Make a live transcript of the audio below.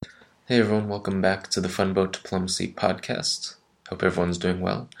Hey everyone, welcome back to the Funboat Diplomacy podcast. Hope everyone's doing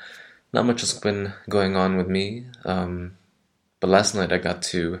well. Not much has been going on with me, but last night I got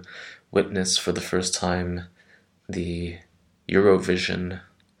to witness for the first time the Eurovision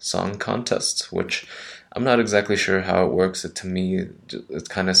Song Contest, which I'm not exactly sure how it works. To me, it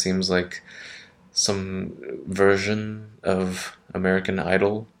kind of seems like some version of American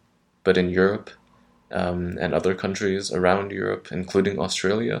Idol, but in Europe. And other countries around Europe, including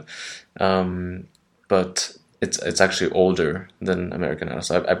Australia, but it's actually older than American Idol.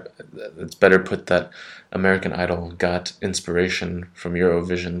 So it's better put that American Idol got inspiration from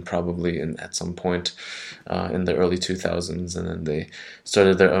Eurovision probably at some point in the early 2000s, and then they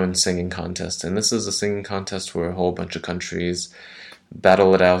started their own singing contest. And this is a singing contest where a whole bunch of countries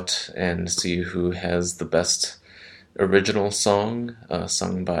battle it out and see who has the best original song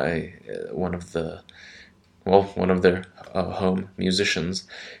sung by one of their home musicians,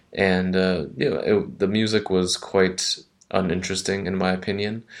 and the music was quite uninteresting in my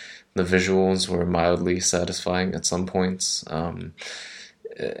opinion. The visuals were mildly satisfying at some points, and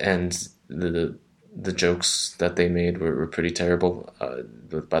the jokes that they made were pretty terrible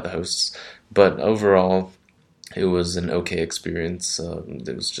by the hosts. But overall, it was an okay experience.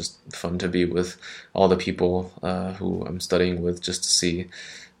 It was just fun to be with all the people who I'm studying with, just to see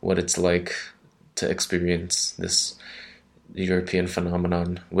what it's like to experience this European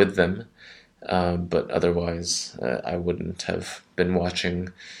phenomenon with them. But otherwise, I wouldn't have been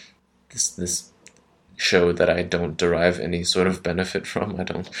watching this show that I don't derive any sort of benefit from. I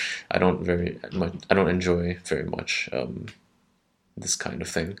don't enjoy very much this kind of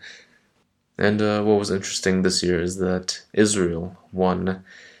thing. And what was interesting this year is that Israel won.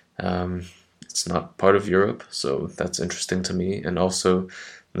 It's not part of Europe, so that's interesting to me. And also,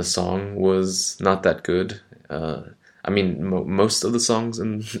 the song was not that good. Most of the songs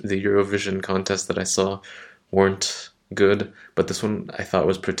in the Eurovision contest that I saw weren't good, but this one I thought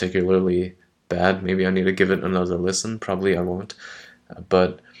was particularly bad. Maybe I need to give it another listen. Probably I won't.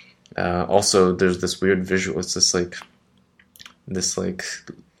 But also, there's this weird visual. It's this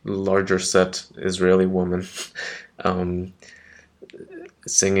larger set Israeli woman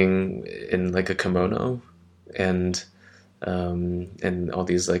singing in like a kimono, and all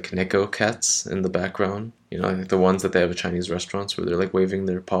these like Neko cats in the background, like the ones that they have at Chinese restaurants where they're like waving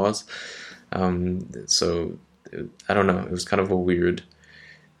their paws. So I don't know. It was kind of a weird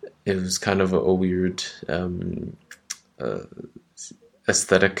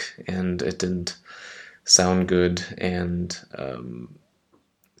aesthetic, and it didn't sound good, and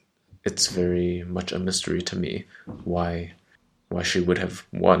it's very much a mystery to me why she would have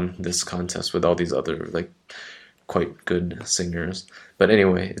won this contest with all these other like quite good singers. But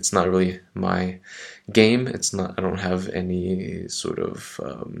anyway, it's not really my game. I don't have any sort of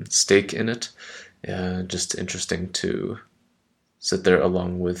stake in it. Just interesting to sit there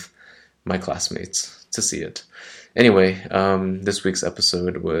along with my classmates to see it. Anyway, this week's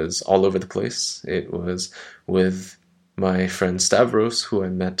episode was all over the place. It was with my friend Stavros, who I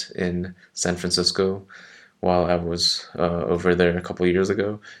met in San Francisco while I was over there a couple of years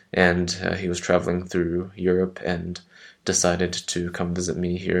ago, and he was traveling through Europe and decided to come visit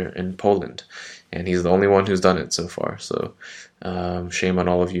me here in Poland. And he's the only one who's done it so far, so shame on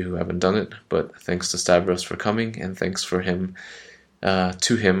all of you who haven't done it, but thanks to Stavros for coming, and thanks to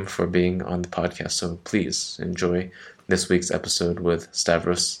him for being on the podcast. So please enjoy this week's episode with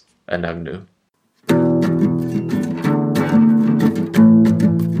Stavros Anagnou.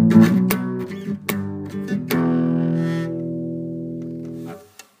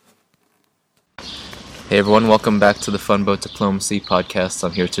 Hey everyone, welcome back to the Funboat Diplomacy podcast.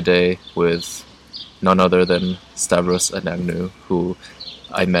 I'm here today with none other than Stavros Anagnou, who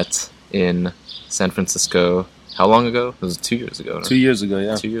I met in San Francisco. How long ago? It was 2 years ago. No? 2 years ago,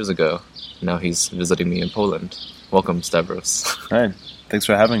 yeah. 2 years ago. Now he's visiting me in Poland. Welcome, Stavros. Hi, thanks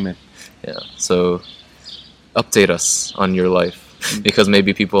for having me. Yeah, so update us on your life, because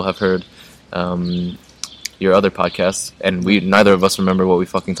maybe people have heard your other podcast, and neither of us remember what we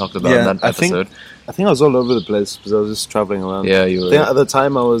fucking talked about in that episode. I think I was all over the place because I was just traveling around. Yeah, you were. I think at the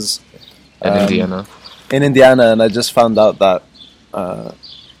time I was in Indiana. In Indiana, and I just found out that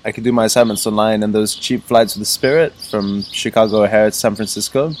I could do my assignments online, and those cheap flights with the Spirit from Chicago O'Hare to San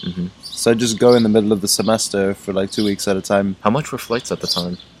Francisco. Mm-hmm. So I'd just go in the middle of the semester for like 2 weeks at a time. How much were flights at the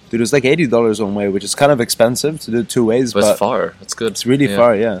time? Dude, it was like $80 one way, which is kind of expensive to do 2 ways. But it's far. It's good. It's really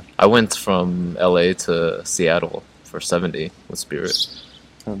far, yeah. I went from LA to Seattle for $70 with Spirit.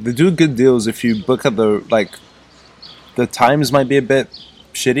 They do good deals if you book at the times might be a bit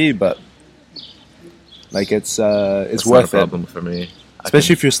shitty, but like it's worth it. Not a problem for me.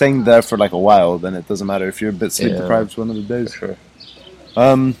 Especially if you're staying there for like a while, then it doesn't matter if you're a bit sleep deprived one of the days. For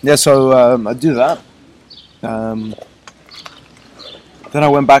sure. So I do that. Then I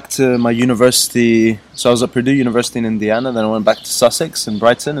went back to my university. So I was at Purdue University in Indiana. Then I went back to Sussex in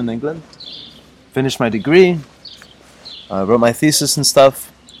Brighton in England. Finished my degree. Wrote my thesis and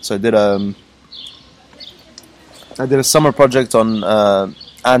stuff. So I did a summer project on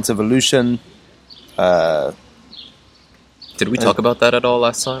ant evolution. Did we talk about that at all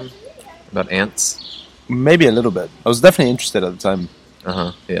last time? About ants? Maybe a little bit. I was definitely interested at the time.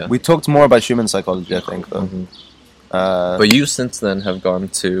 Yeah. We talked more about human psychology, I think, though. Mm-hmm. But you since then have gone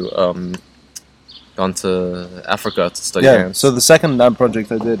to Africa to study ants. So the second ant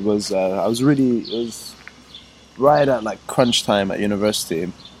project I did was it was right at like crunch time at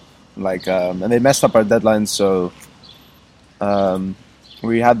university, and they messed up our deadlines. So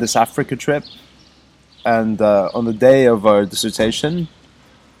we had this Africa trip, and on the day of our dissertation,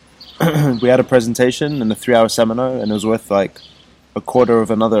 we had a presentation and a 3-hour seminar, and it was worth like a quarter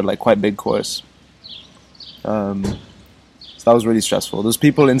of another like quite big course. So that was really stressful. There's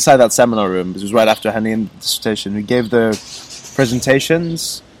people inside that seminar room. This was right after handing in the dissertation. We gave their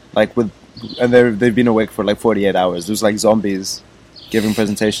presentations and they've been awake for like 48 hours. There was like zombies giving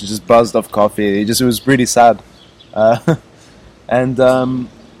presentations, just buzzed off coffee. It was really sad. And then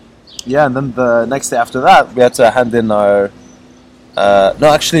the next day after that, we had to hand in our. That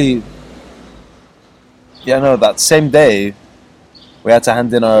same day, we had to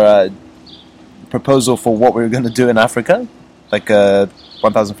hand in our proposal for what we were going to do in Africa, like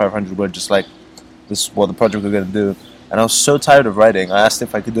 1,500 word, just like this is what the project we were going to do. And I was so tired of writing. I asked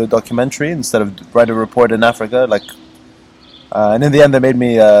if I could do a documentary instead of write a report in Africa. And in the end, they made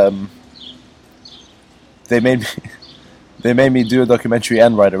me. They made me do a documentary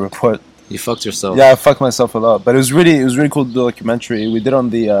and write a report. You fucked yourself. Yeah, I fucked myself a lot. But it was really cool to do a documentary. We did on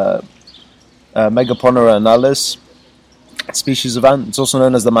the Megaponera analis species of ant. It's also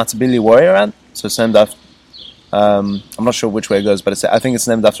known as the Matabele warrior ant. So it's named after. I'm not sure which way it goes, but I think it's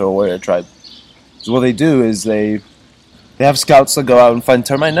named after a warrior tribe. So what they do is they have scouts that go out and find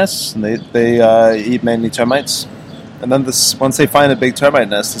termite nests, and they eat mainly termites. And then once they find a big termite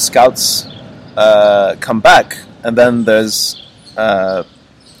nest, the scouts come back, and then there's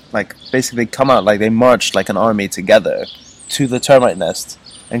basically come out they march like an army together to the termite nest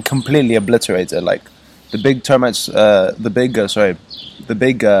and completely obliterate it. Like the big termites, the big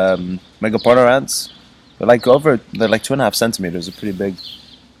Megaponera ants. They're like 2.5 centimeters. They're pretty big.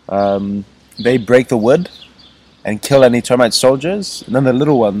 They break the wood and kill any termite soldiers, and then the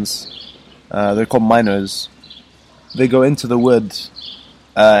little ones, they're called miners. They go into the wood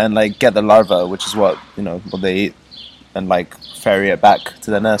and get the larva, which is what they eat, and ferry it back to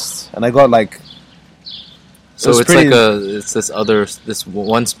the nest. And I got So it's this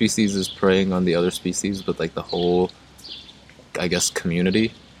one species is preying on the other species, but the whole, I guess,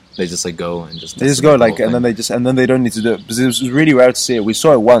 community. They just go and just. They just go and then they don't need to do it because it was really rare to see it. We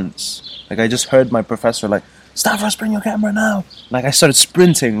saw it once. I just heard my professor Stavros, bring your camera now. I started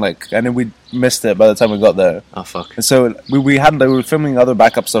sprinting and then we missed it by the time we got there. Oh fuck! And so we were filming other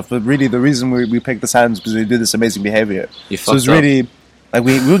backup stuff, but really the reason we picked the ants because they do this amazing behavior. So it was really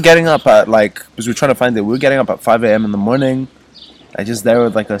we were getting up at because we were trying to find it. We were getting up at 5 a.m. in the morning. I just there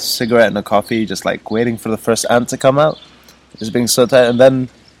with a cigarette and a coffee, just waiting for the first ant to come out. Just being so tired, and then.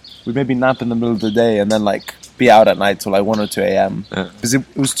 We'd maybe nap in the middle of the day and then be out at night till 1 or 2 a.m. Because it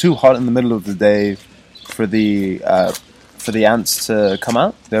was too hot in the middle of the day for the ants to come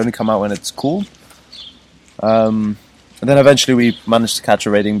out. They only come out when it's cool. And then eventually we managed to catch a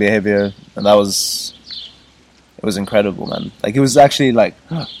raiding behavior, and it was incredible, man. It was actually the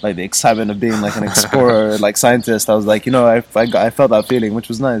excitement of being an explorer, scientist. I was I felt that feeling, which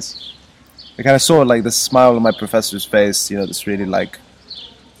was nice. I kind of saw the smile on my professor's face. This really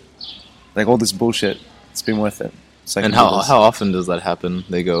all this bullshit, it's been worth it. And how often does that happen?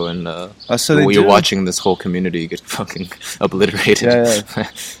 They go and you're watching this whole community get fucking obliterated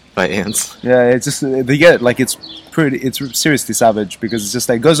by ants. Yeah, it's just they get it's seriously savage because it's just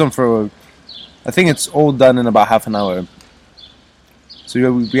it goes on for I think it's all done in about half an hour.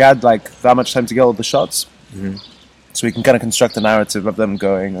 So we had that much time to get all the shots, so we can kind of construct a narrative of them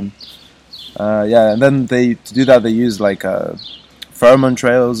going and and then to do that they use pheromone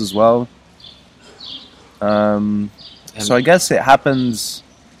trails as well. So I guess it happens.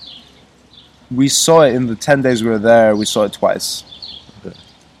 We saw it in the 10 days we were there. We saw it twice. Okay.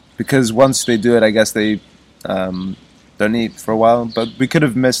 Because once they do it, I guess they don't eat for a while. But we could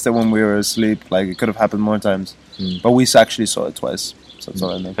have missed it when we were asleep. It could have happened more times. But we actually saw it twice. So that's all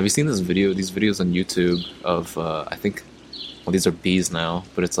I know. Have you seen these videos on YouTube of I think well, these are bees now,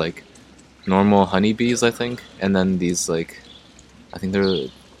 but it's like normal honeybees, I think, and then these like, I think they're,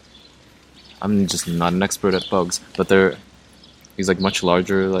 I'm just not an expert at bugs, but they're these like much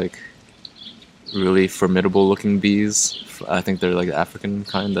larger, like really formidable looking bees. I think they're like the African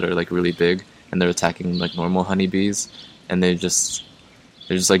kind that are like really big, and they're attacking like normal honeybees, and they're just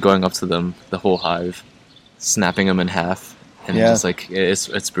like going up to them, the whole hive, snapping them in half, and just like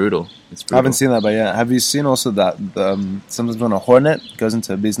it's brutal. It's brutal. I haven't seen that, but yeah, have you seen also that sometimes when a hornet goes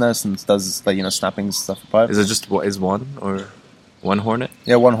into a bee's nest and does like snapping stuff apart? Is it just one or one hornet?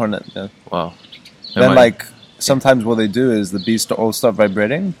 Yeah, one hornet. Yeah. Wow. Then like sometimes what they do is the bees all start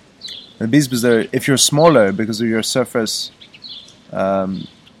vibrating. And the bees, because if you're smaller because of your surface,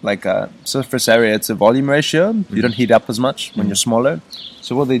 surface area to volume ratio, you don't heat up as much when you're smaller.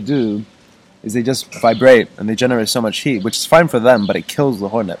 So what they do is they just vibrate and they generate so much heat, which is fine for them, but it kills the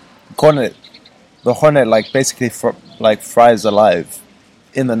hornet. The hornet like basically fries alive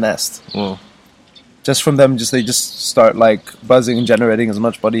in the nest. Whoa. Just from them, they just start like buzzing and generating as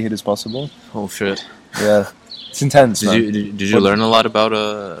much body heat as possible. Oh shit! Yeah, it's intense. Did you learn a lot about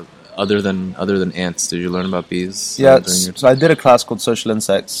other than ants? Did you learn about bees? Yeah, so I did a class called Social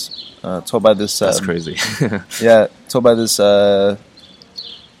Insects, taught by this. That's crazy. Yeah, taught by this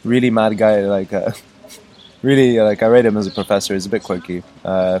really mad guy. Really, I rate him as a professor. He's a bit quirky.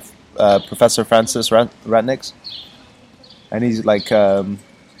 Professor Francis Ratniks, and he's like.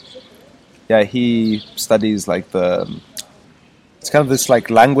 He studies like it's kind of this like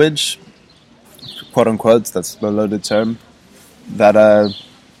language, quote unquote, that's the loaded term, that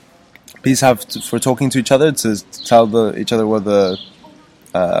bees have for talking to each other to tell each other where the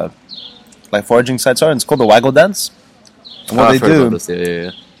like foraging sites are, and it's called the waggle dance. And what they do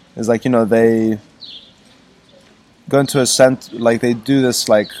is like, they go into a scent, like they do this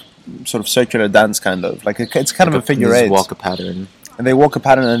like sort of circular dance kind of, like it's kind of a figure eight. Walk a pattern. And they walk a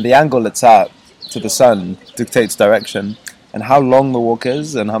pattern, and the angle it's at to the sun dictates direction, and how long the walk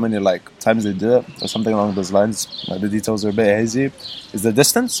is, and how many like times they do it, or something along those lines. Like the details are a bit hazy. Is the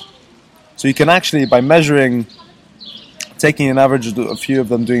distance? So you can actually, by measuring, taking an average of a few of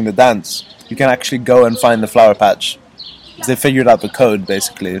them doing the dance, you can actually go and find the flower patch. They figured out the code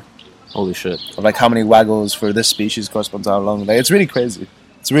basically. Holy shit! Of like how many waggles for this species correspond to how long. Like it's really crazy.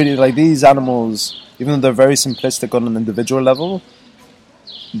 It's really like these animals, even though they're very simplistic on an individual level,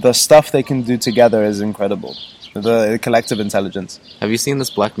 the stuff they can do together is incredible. The collective intelligence. Have you seen this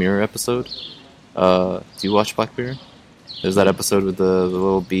Black Mirror episode? Do you watch Black Mirror? There's that episode with the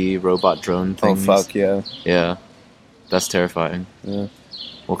little bee robot drone things. Oh fuck yeah! Yeah, that's terrifying. Yeah.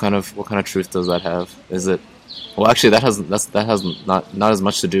 What kind of truth does that have? Is it? Well, actually, that has not as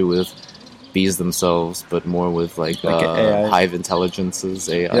much to do with bees themselves, but more with like hive intelligences,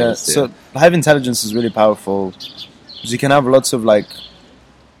 AI. Yeah. So hive intelligence is really powerful because you can have lots of like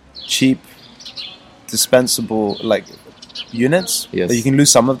cheap, dispensable like units. Yes. That you can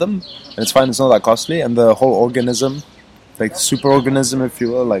lose some of them, and it's fine. It's not that costly, and the whole organism, like superorganism, if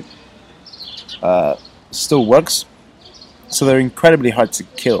you will, like still works. So they're incredibly hard to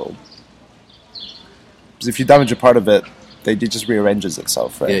kill. Because if you damage a part of it, it just rearranges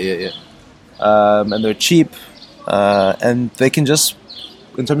itself, right? Yeah. And they're cheap, and they can just,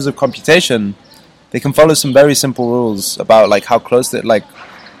 in terms of computation, they can follow some very simple rules about like how close they like.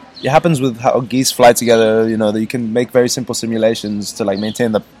 It happens with how geese fly together. That you can make very simple simulations to like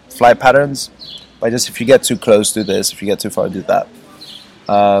maintain the flight patterns by just if you get too close, do this. If you get too far, do that.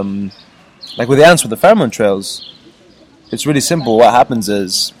 Like with the ants with the pheromone trails, it's really simple. What happens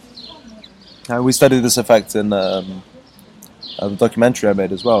is we studied this effect in the documentary I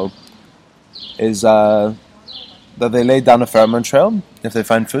made as well. Is that they lay down a pheromone trail if they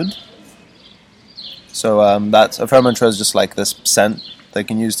find food. So that's a pheromone trail is just like this scent they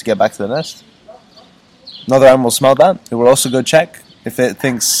can use to get back to the nest. Another animal will smell that. It will also go check if it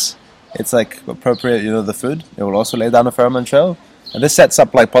thinks it's like appropriate, the food. It will also lay down a pheromone trail, and this sets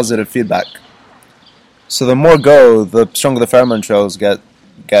up like positive feedback. So the more go, the stronger the pheromone trails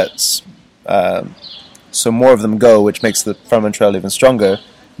gets. So more of them go, which makes the pheromone trail even stronger.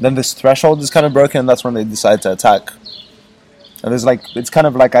 Then this threshold is kind of broken, and that's when they decide to attack. And it's kind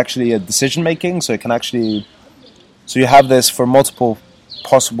of like actually a decision making, so it can actually. So you have this for multiple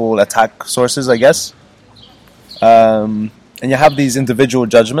possible attack sources, I guess. And you have these individual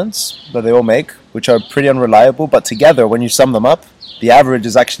judgments that they all make, which are pretty unreliable, but together, when you sum them up, the average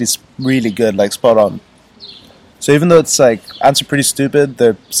is actually really good, like spot on. So even though it's like, ants are pretty stupid,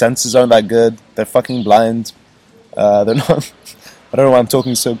 their senses aren't that good, they're fucking blind, they're not, I don't know why I'm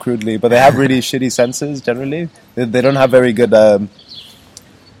talking so crudely, but they have really shitty senses, generally. They don't have very good,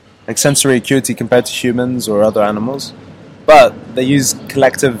 like sensory acuity compared to humans or other animals. but they use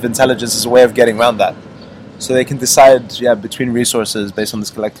collective intelligence as a way of getting around that. So they can decide between resources based on this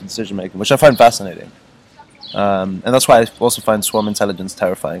collective decision making, which I find fascinating. And that's why I also find swarm intelligence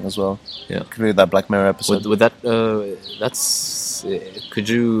terrifying as well. Yeah, particularly that Black Mirror episode. Would that could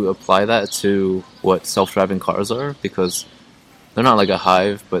you apply that to what self-driving cars are? Because they're not like a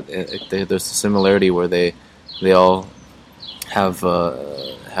hive, but there's a similarity where they all have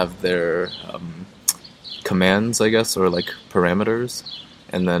their commands, I guess, or like parameters,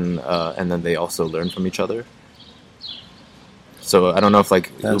 and then they also learn from each other. So I don't know if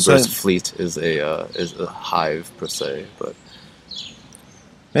like Uber's fleet is a hive per se, but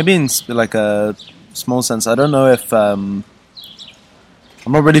maybe in like a small sense. I don't know if I'm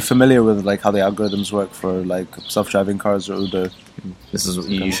not really familiar with like how the algorithms work for like self-driving cars or Uber.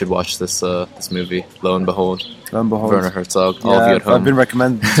 You should watch this movie. Lo and behold, Werner Herzog. All of you at home. I've been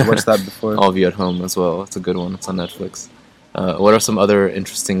recommended to watch that before. All of you at home as well. It's a good one. It's on Netflix. What are some other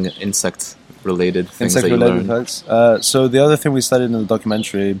interesting insect-related things that you learned? Facts. So the other thing we studied in the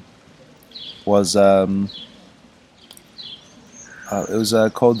documentary was it was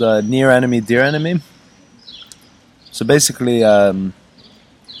called Near Enemy, Dear Enemy. So basically,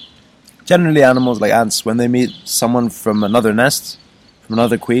 generally animals like ants, when they meet someone from another nest, from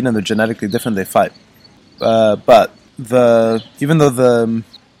another queen, and they're genetically different, they fight. But even though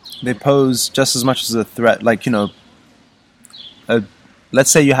they pose just as much as a threat, like, you know,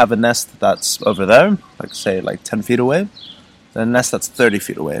 let's say you have a nest that's over there, like say like 10 feet away, then a nest that's 30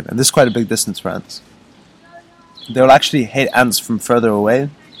 feet away, and this is quite a big distance for ants. They'll actually hate ants from further away.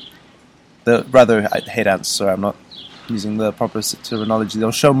 Hate ants, sorry, I'm not using the proper terminology.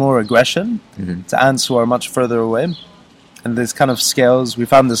 They'll show more aggression to ants who are much further away. And this kind of scales, we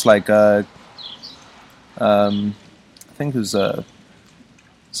found this like, I think it was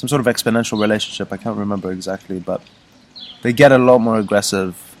some sort of exponential relationship, I can't remember exactly, but they get a lot more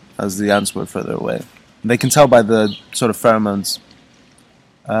aggressive as the ants were further away. They can tell by the sort of pheromones.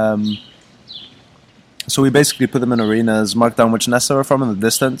 So we basically put them in arenas, mark down which nests they were from in the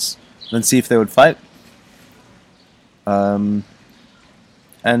distance, and see if they would fight. And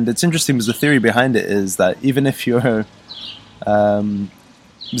it's interesting because the theory behind it is that even if you're...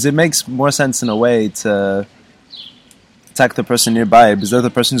 because it makes more sense in a way to attack the person nearby, because they're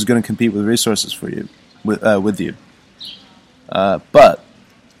the person who's going to compete with resources for you, with you. But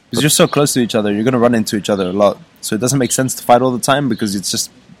because you're so close to each other, you're going to run into each other a lot. So it doesn't make sense to fight all the time because it's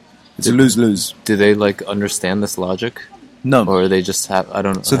a lose-lose. Do they like understand this logic? No. Or they just have, I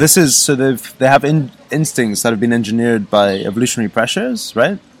don't know. So they have instincts that have been engineered by evolutionary pressures,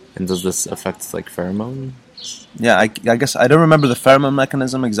 right? And does this affect like pheromone? Yeah, I guess I don't remember the pheromone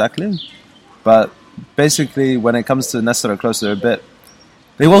mechanism exactly, but basically when it comes to nests that are close,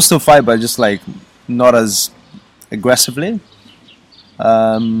 they will still fight, but just like not as aggressively.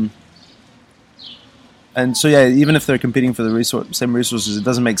 And so yeah, even if they're competing for the same resources, it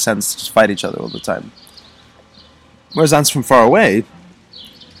doesn't make sense to just fight each other all the time. Whereas ants from far away,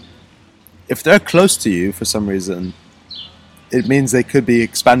 if they're close to you for some reason, it means they could be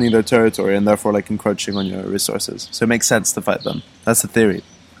expanding their territory and therefore like encroaching on your resources. So it makes sense to fight them. That's the theory.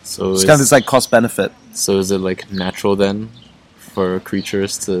 So it's kind of this like cost benefit. So is it like natural then for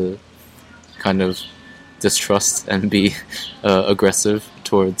creatures to kind of distrust and be aggressive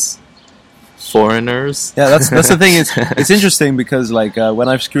towards foreigners? Yeah, that's the thing. It's interesting because like when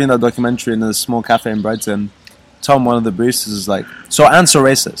I've screened that documentary in a small cafe in Brighton, Tom, one of the baristas, is like, so ants are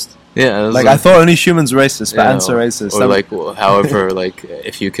racist. Yeah, like I thought only humans were racist, but ants are racist. Or like, however, like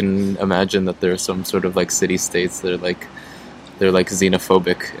if you can imagine that there are some sort of like city states that are they're like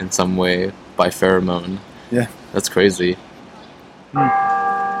xenophobic in some way by pheromone. Yeah, that's crazy.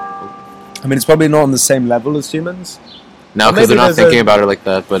 I mean, it's probably not on the same level as humans. No, because they're not thinking about it like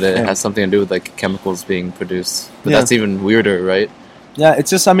that, but it has something to do with like chemicals being produced. But that's even weirder, right? Yeah,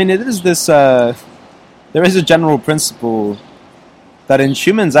 it's just, I mean, it is this. There is a general principle that in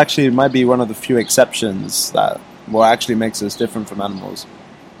humans actually it might be one of the few exceptions that what actually makes us different from animals.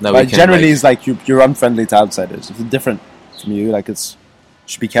 But generally, it's like you're unfriendly to outsiders. If they're different from you, like you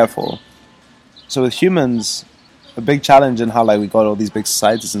should be careful. So with humans, a big challenge in how like we got all these big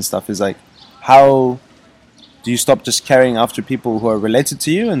societies and stuff is like, how do you stop just carrying after people who are related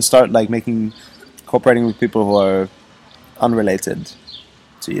to you and start like cooperating with people who are unrelated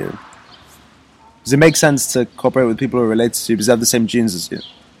to you? Because it makes sense to cooperate with people who are related to you because they have the same genes as you.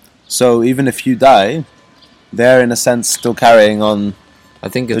 So even if you die, they're in a sense still carrying on. I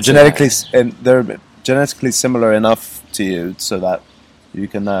think they're genetically similar enough to you so that you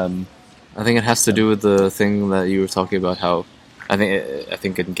can. I think it has to do with the thing that you were talking about. How I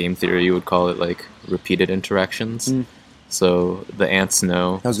think in game theory you would call it like repeated interactions. So the ants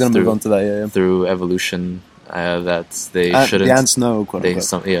know. I was going to move on to that. Yeah. Through evolution, that they shouldn't. The ants know. Quote they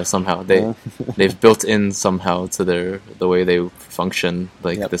somehow they've built in somehow to the way they function,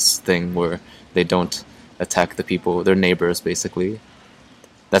 like this thing where they don't attack the people, their neighbors, basically.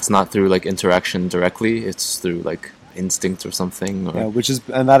 That's not through like interaction directly. It's through like instinct or something.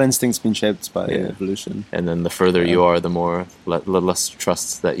 And that instinct's been shaped by evolution. And then the further you are, the more less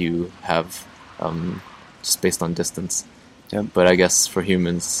trust that you have, just based on distance. Yeah. But I guess for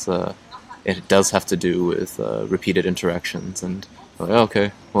humans, it does have to do with repeated interactions, and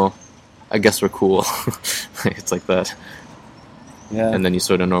okay, well, I guess we're cool. It's like that. Yeah. And then you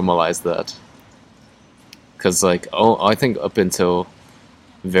sort of normalize that. Because I think up until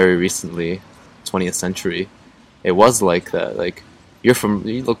very recently, 20th century, it was like that. Like, you're from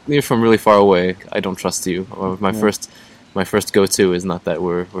really far away. I don't trust you. Or my first go-to is not that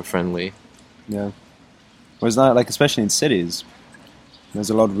we're friendly. Yeah. Whereas now, like, especially in cities, there's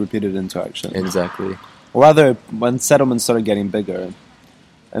a lot of repeated interaction. Exactly. Or rather, when settlements started getting bigger,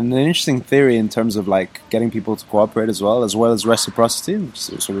 and an interesting theory in terms of like getting people to cooperate as well as reciprocity, which is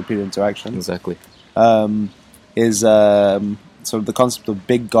also repeated interaction. Exactly. Is sort of the concept of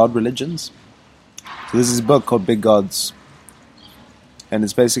big god religions. So there's this book called Big Gods, and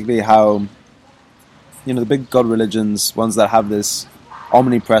it's basically how, the big god religions, ones that have this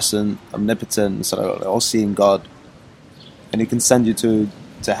omnipresent, omnipotent, sort of all-seeing God, and he can send you to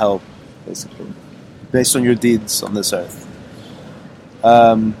help, basically, based on your deeds on this earth.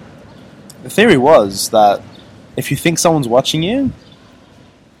 The theory was that if you think someone's watching you,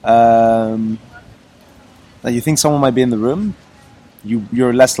 that you think someone might be in the room,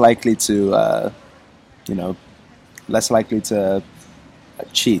 you're less likely to,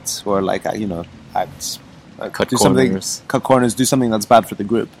 cheat or act. Cut corners, do something that's bad for the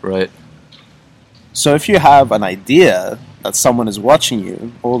group. Right. So if you have an idea that someone is watching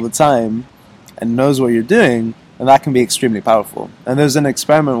you all the time and knows what you're doing, then that can be extremely powerful. And there's an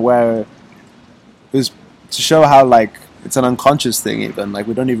experiment where it was to show how it's an unconscious thing even,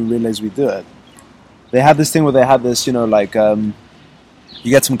 we don't even realize we do it. They had this thing where they had this, you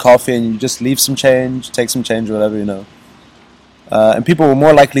get some coffee and you just leave some change, take some change or whatever, and people were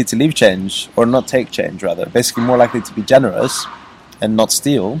more likely to leave change, or not take change rather, basically more likely to be generous and not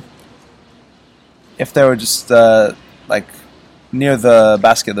steal, if they were just near the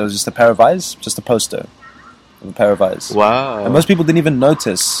basket there was just a pair of eyes, just a poster of a pair of eyes. Wow. And most people didn't even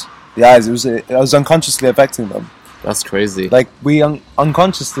notice the eyes. It was unconsciously affecting them. That's crazy. We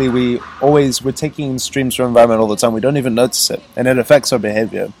unconsciously, we're taking in streams from environment all the time. We don't even notice it, and it affects our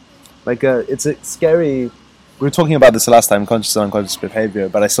behavior. It's a scary. We were talking about this last time, conscious and unconscious behavior,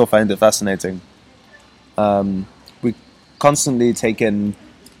 but I still find it fascinating. We constantly take in,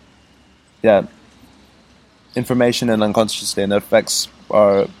 information and unconsciously, and it affects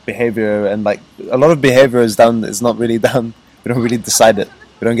our behavior. And a lot of behavior is not really done. We don't really decide it.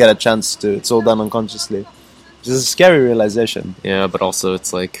 We don't get a chance to. It's all done unconsciously. Which is a scary realization. Yeah, but also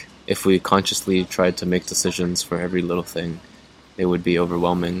it's if we consciously tried to make decisions for every little thing, it would be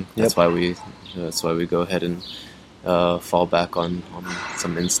overwhelming. That's why we go ahead and fall back on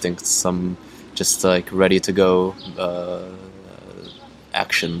some instincts, some just ready to go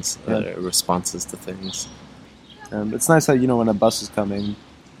actions, responses to things. It's nice that when a bus is coming,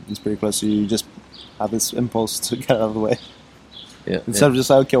 it's pretty close, so you just have this impulse to get out of the way. Yeah. Instead of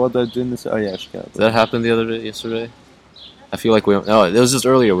just okay, what do I do in this? Oh yeah, I should get out. Did that happen yesterday? I feel like it was just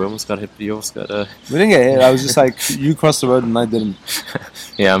earlier. We almost got hit. You almost got. We didn't get hit. I was just you crossed the road and I didn't.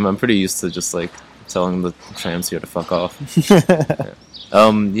 Yeah, I'm pretty used to just telling the trams here to fuck off.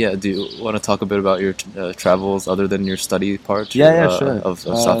 Yeah. Do you want to talk a bit about your travels other than your study part? Yeah, sure. Of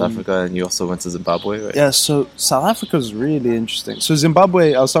South Africa, and you also went to Zimbabwe, right? Yeah. So South Africa was really interesting. So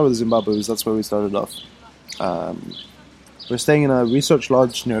Zimbabwe, I'll start with Zimbabwe because that's where we started off. We're staying in a research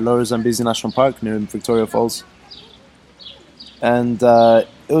lodge near Lower Zambezi National Park, near Victoria Falls. And it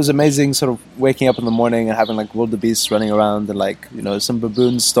was amazing sort of waking up in the morning and having wildebeests running around, and some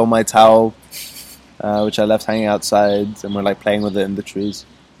baboons stole my towel, which I left hanging outside, and we're playing with it in the trees,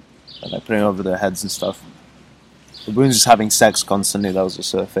 and putting it over their heads and stuff. Baboons just having sex constantly, that was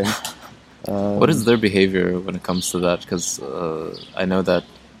also a thing. What is their behavior when it comes to that? Because I know that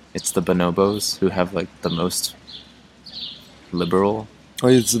it's the bonobos who have the most liberal. Oh,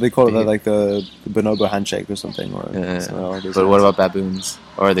 they call it the bonobo handshake or something. Or but what about baboons?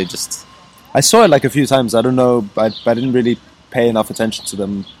 Or are they just? I saw it a few times. I don't know. I didn't really pay enough attention to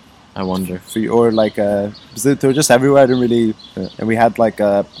them. I wonder. Because they were just everywhere. I didn't really. And we had we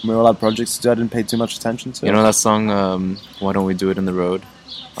all had projects to do. I didn't pay too much attention to. You know that song? Why Don't We Do It in the Road,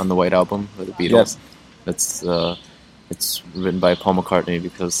 on the White Album by the Beatles. Yeah. That's It's written by Paul McCartney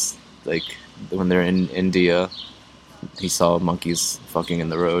because, like, when they're in India, he saw monkeys fucking in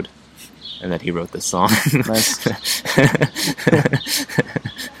the road, and then he wrote this song. Nice.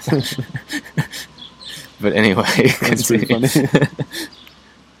 But anyway, That's pretty funny.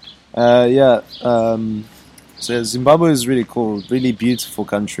 So Zimbabwe is really cool, really beautiful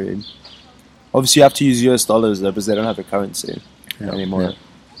country. Obviously, you have to use US dollars there because they don't have a currency anymore. Yeah.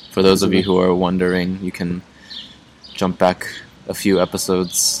 For those of you who are wondering, you can jump back a few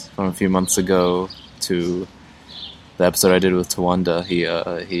episodes from a few months ago to the episode I did with Tawanda. He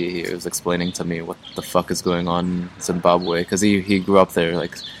was explaining to me what the fuck is going on in Zimbabwe, because he grew up there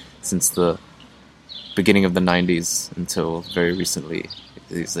like since the beginning of the 90s until very recently.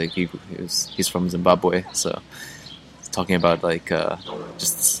 He's like he's from Zimbabwe, so he's talking about like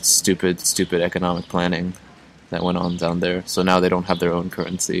just stupid economic planning that went on down there. So now they don't have their own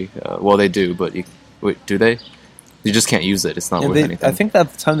currency. Well, they do, but wait, do they? You just can't use it. It's not worth anything. I think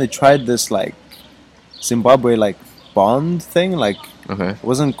at the time they tried this like Zimbabwe like bond thing. Like it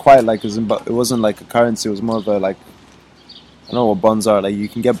wasn't quite like it wasn't like a currency. It was more of a like, I don't know what bonds are. Like you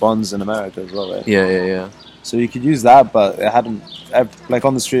can get bonds in America as well, right? Yeah. So you could use that, but it hadn't. Like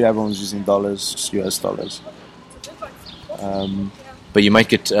on the street, everyone was using dollars, just US dollars. But you might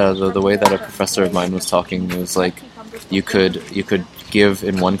get the way that a professor of mine was talking. It was like you could give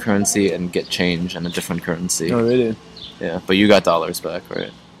in one currency and get change in a different currency. Oh, really? Yeah, but you got dollars back,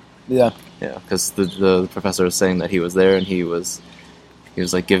 right? Yeah. Yeah, because the professor was saying that he was there and he was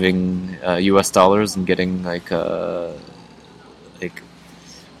like giving US dollars and getting like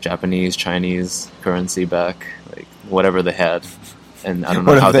Japanese, Chinese currency back, like whatever they had. And I don't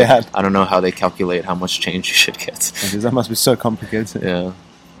know how I don't know how they calculate how much change you should get. Because that must be so complicated. Yeah.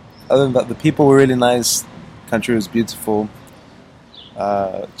 Other than that, the people were really nice. Country was beautiful.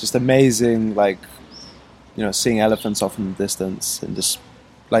 Just amazing, like, you know, seeing elephants off in the distance, and just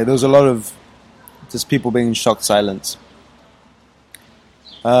like there was a lot of just people being in shocked silence.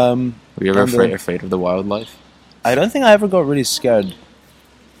 Were you ever afraid of the wildlife? I don't think I ever got really scared.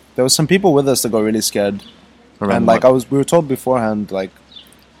 There was some people with us that got really scared. And like we were told beforehand, like,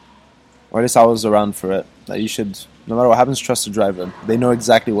 or at least I was around for it, that you should, no matter what happens, trust the driver. They know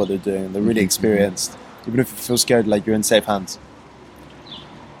exactly what they're doing. They're really experienced. Even if you feel scared, like you're in safe hands.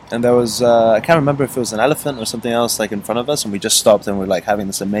 And there was, I can't remember if it was an elephant or something else, like in front of us, and we just stopped and we're like having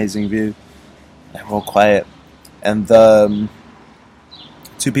this amazing view. And we're all quiet. And the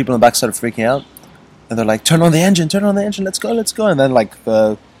two people in the back started freaking out. And they're like, turn on the engine, let's go. And then like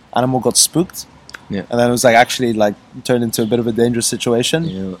the animal got spooked. Yeah. And then it was like actually like turned into a bit of a dangerous situation.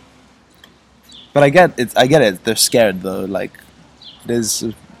 Yeah. But I get it. They're scared though. Like it is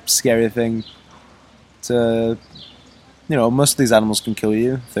a scary thing to, you know, most of these animals can kill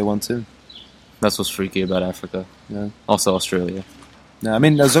you if they want to. That's what's freaky about Africa. Yeah. Also Australia. Yeah, I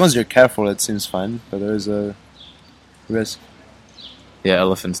mean, as long as you're careful, it seems fine. But there is a risk. Yeah,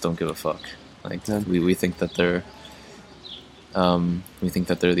 elephants don't give a fuck. Like we think that they're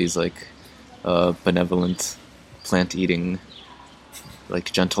these like benevolent, plant-eating,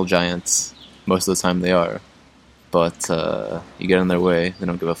 like gentle giants. Most of the time they are, but you get in their way, they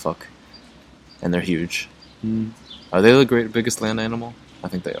don't give a fuck, and they're huge. Are they the biggest land animal? I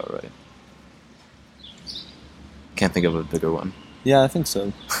think they are, right? Can't think of a bigger one. Yeah, I think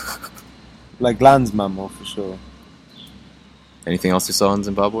so. Like land mammal for sure. Anything else you saw in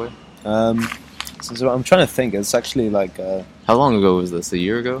Zimbabwe? So I'm trying to think. It's actually like. How long ago was this? A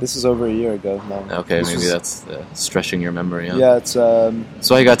year ago? This is over a year ago now. Okay, maybe that's stretching your memory. Huh? Yeah, it's. So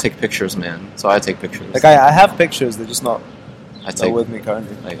you gotta take pictures, man. So I take pictures. Like I have pictures. They're just not. With me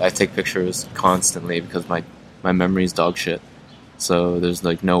currently. Like I take pictures constantly because my memory's dog shit. So there's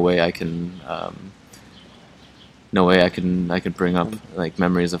like no way I can. I could bring up like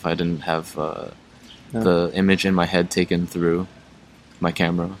memories if I didn't have the image in my head taken through my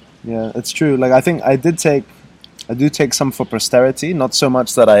camera. Yeah, it's true. Like I think I do take some for posterity. Not so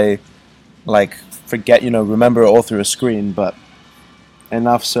much that I like forget, remember it all through a screen, but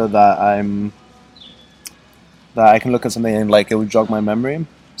enough so that I can look at something and like it would jog my memory.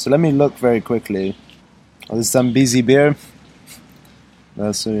 So let me look very quickly. Oh, this Zambezi beer.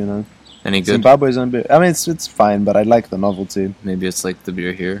 That's Any good? Zimbabwe's own beer. I mean, it's fine, but I like the novelty. Maybe it's like the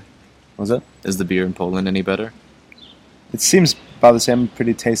beer here. Was it? Is the beer in Poland any better? It seems about the same.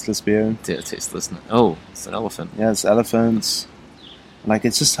 Pretty tasteless beer. Yeah, tasteless. Oh, it's an elephant. Yeah, it's elephants. Like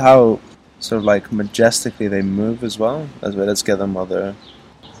it's just how sort of like majestically they move as well. Let's get them while they're.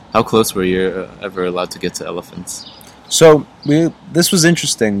 How close were you ever allowed to get to elephants? So this was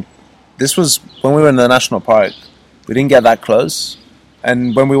interesting. This was when we were in the national park. We didn't get that close,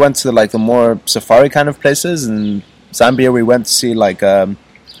 and when we went to the more safari kind of places, and Zambia, we went to see like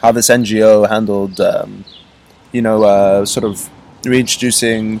how this NGO handled, sort of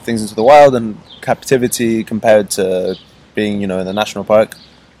reintroducing things into the wild and captivity compared to being, in the national park.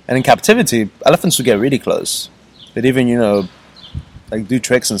 And in captivity, elephants would get really close. They'd even, like do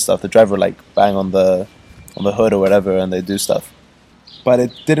tricks and stuff. The driver would like bang on the hood or whatever, and they do stuff. But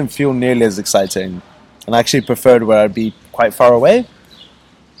it didn't feel nearly as exciting. And I actually preferred where I'd be quite far away.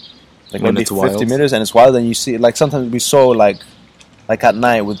 Like when maybe it's 50 wild. meters, and it's wild, and you see, like sometimes we saw like at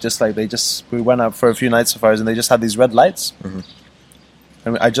night with just like we went out for a few night safaris, and they just had these red lights. Mm-hmm.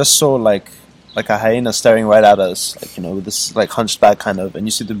 And I just saw like a hyena staring right at us, like with this like hunched back kind of, and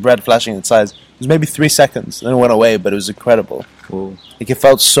you see the red flashing its eyes. It was maybe 3 seconds, then it went away, but it was incredible. Cool. Like it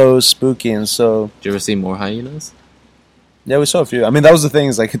felt so spooky and so. Did you ever see more hyenas? Yeah, we saw a few. I mean, that was the thing,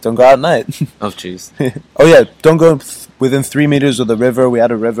 is like don't go out at night. Oh, jeez. Oh yeah, don't go within 3 meters of the river. We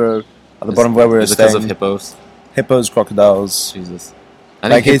had a river at the bottom of where we were Is it staying. because of hippos? Hippos, crocodiles. Jesus.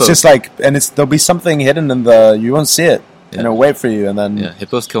 Like it's just like, and there'll be something hidden in you won't see it, and it'll wait for you, and then Yeah,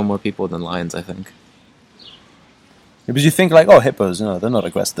 hippos kill more people than lions, I think. because you think like, oh, hippos, they're not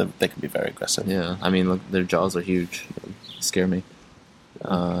aggressive. They can be very aggressive. Yeah, I mean, look, their jaws are huge. They scare me.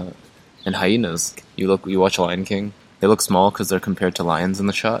 And hyenas. You watch Lion King. They look small because they're compared to lions in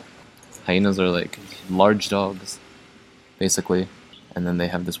the shot. Hyenas are like large dogs, basically. And then they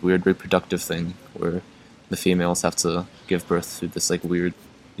have this weird reproductive thing where the females have to give birth through this like weird.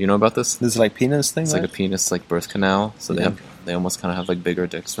 You know about this? This like penis thing. It's right? like a penis, like birth canal. So they almost kind of have like bigger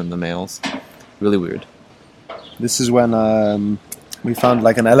dicks than the males. Really weird. This is when we found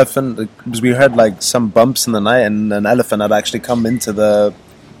like an elephant, because we heard like some bumps in the night, and an elephant had actually come into the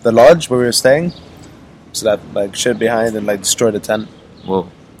lodge where we were staying. So that like shit behind and like destroyed a tent. Whoa.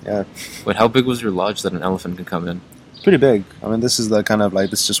 Yeah, Wait, how big was your lodge that an elephant could come in? pretty big. I mean, this is the kind of like,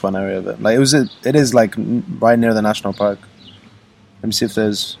 this is just one area of it. Like it is like right near the national park. Let me see if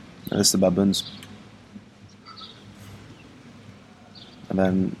there's the baboons. And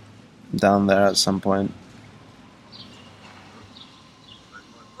then down there at some point.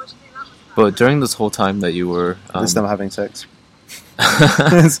 But during this whole time that you were... It's them having sex.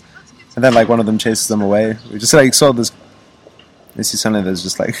 And then like one of them chases them away. We just like saw this. You see something that's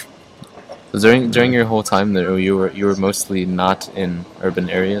just like. During your whole time there, you were mostly not in urban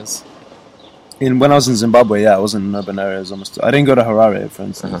areas. When I was in Zimbabwe, yeah, I was in urban areas almost. I didn't go to Harare, for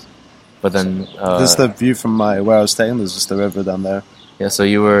instance. Uh-huh. But then This is the view from where I was staying. There's just the river down there. yeah, so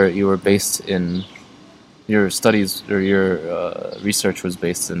you were based in your studies or your research was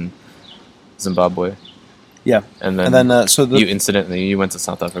based in Zimbabwe. Yeah, And then you went to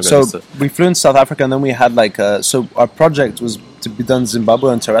South Africa. So we flew in South Africa, and then we had like so our project was to be done in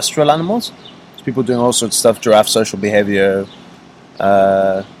Zimbabwe on terrestrial animals. So people doing all sorts of stuff, giraffe social behavior.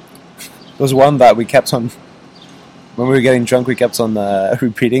 There was one that we kept on. When we were getting drunk, we kept on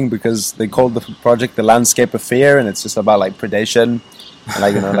repeating because they called the project "The Landscape of Fear," and it's just about like predation and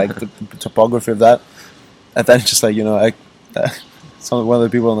like like the topography of that. And then just like one of the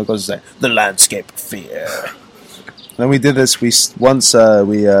people on the coast was like, "The Landscape of Fear." And then we did this. We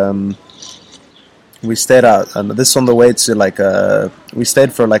stayed out, and this on the way to like we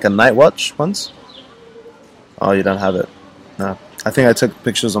stayed for like a night watch once. Oh, you don't have it? No, I think I took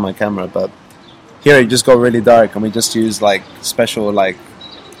pictures on my camera, but here it just got really dark, and we just used like special like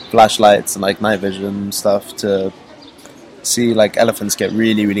flashlights and like night vision stuff to see like elephants get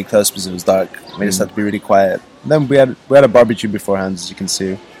really really close because it was dark. We just had to be really quiet. And then we had a barbecue beforehand, as you can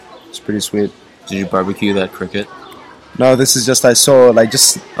see. It's pretty sweet. Did you barbecue that cricket? No, this is just I saw like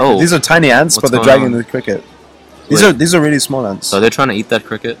just these are tiny ants, but they're dragging the cricket. These are really small ants. So they're trying to eat that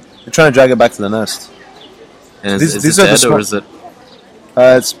cricket? They're trying to drag it back to the nest. And These is are it the dead or is it?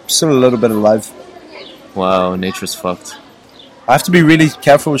 It's still a little bit alive. Wow, nature's fucked. I have to be really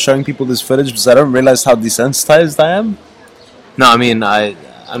careful with showing people this footage because I don't realize how desensitized I am. No, I mean I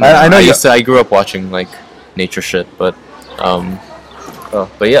know. I grew up watching like nature shit, but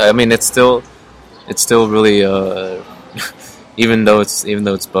yeah, I mean it's still really even though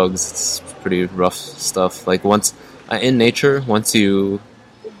it's bugs, it's pretty rough stuff. Like once in nature, once you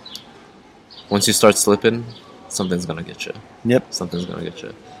start slipping, something's gonna get you. Yep, something's gonna get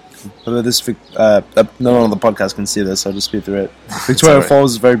you. Although this no one on the podcast can see this, so I'll just speed through it. Victoria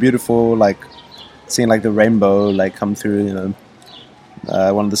Falls is very beautiful, like seeing like the rainbow like come through.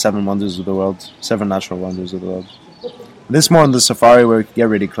 One of the seven natural wonders of the world. This more on the safari where we could get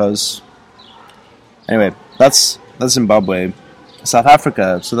really close. Anyway, that's Zimbabwe. South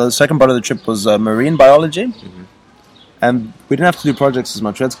Africa. So the second part of the trip was marine biology. Mm-hmm. And we didn't have to do projects as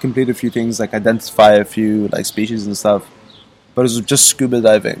much. We had to complete a few things, like identify a few like species and stuff. But it was just scuba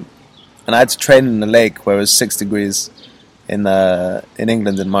diving. and I had to train in a lake where it was 6 degrees in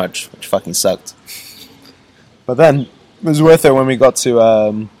England in March, which fucking sucked. But then it was worth it when we got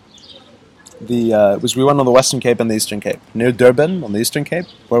to we went on the Western Cape and the Eastern Cape, near Durban on the Eastern Cape,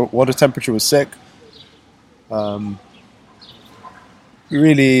 where water temperature was sick.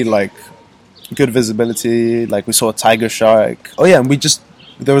 Really like good visibility. Like we saw a tiger shark. Oh yeah, and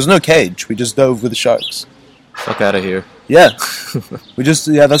there was no cage. We just dove with the sharks. Fuck out of here. Yeah,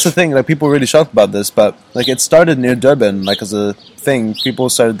 that's the thing. Like people were really shocked about this, but like it started near Durban, like as a thing. People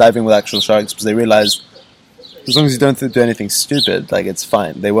started diving with actual sharks because they realized as long as you don't do anything stupid, like it's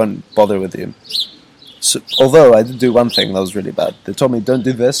fine. They won't bother with you. So, although I did do one thing that was really bad. They told me don't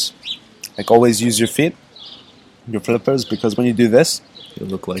do this. Like always use your feet, your flippers, because when you do this, you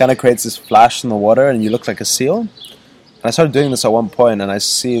look like kind of creates this flash in the water, and you look like a seal. And I started doing this at one point, and I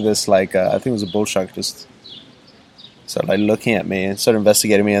see this like I think it was a bull shark just started like looking at me and started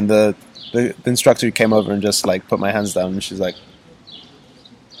investigating me, and the instructor came over and just like put my hands down, and she's like,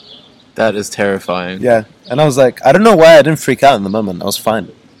 that is terrifying. Yeah, and I was like, I don't know why I didn't freak out in the moment. I was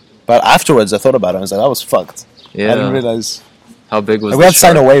fine, but afterwards I thought about it. I was like, I was fucked. Yeah, I didn't realize how big was. Like, we had to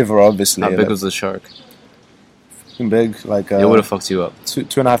sign a waiver, obviously. How big was the shark? Big, like it would have fucked you up.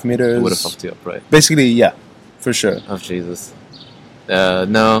 2.5 meters. It would have fucked you up, right? Basically, yeah, for sure. Oh Jesus,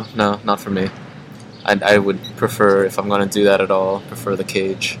 no, not for me. I would prefer, if I'm gonna do that at all, prefer the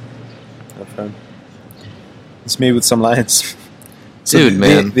cage. Okay. It's me with some lions. So dude,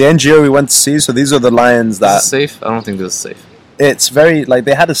 man. The NGO we went to see, so these are the lions that... Is this safe? I don't think this is safe. It's very, like,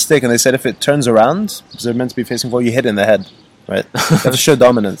 they had a stick and they said if it turns around, because they're meant to be facing forward, you hit it in the head, right? You have to show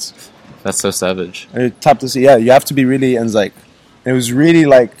dominance. That's so savage. And you tap to see, yeah, you have to be really, and like, it was really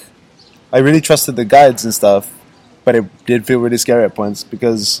like, I really trusted the guides and stuff, but it did feel really scary at points,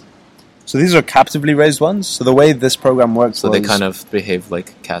 because, so these are captively raised ones, so the way this program works so they kind of behave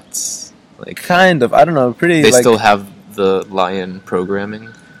like cats, like... Kind of, I don't know, pretty, They still have the lion programming,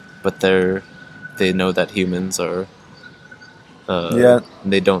 but they know that humans are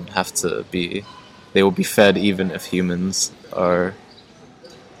they don't have to be, they will be fed even if humans are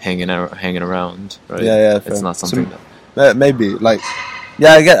hanging around, right? Yeah, fair. It's not something maybe like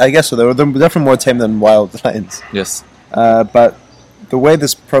I guess so. They're definitely more tame than wild lions. Yes. But the way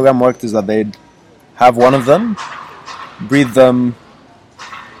this program worked is that they'd have one of them, breed them,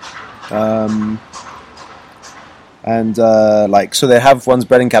 and like, so they have ones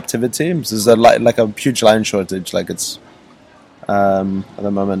bred in captivity. There's like a huge lion shortage, like it's at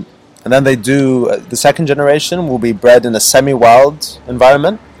the moment. And then they do the second generation will be bred in a semi-wild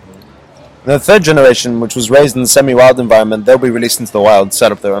environment. And the third generation, which was raised in the semi-wild environment, they'll be released into the wild,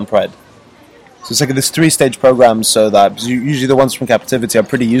 set up their own pride. So it's like this 3-stage program, so that usually the ones from captivity are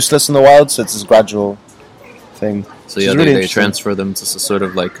pretty useless in the wild, so it's this gradual thing. So yeah, they transfer them to sort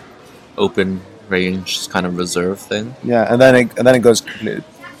of like open range kind of reserve thing. Yeah, and then it goes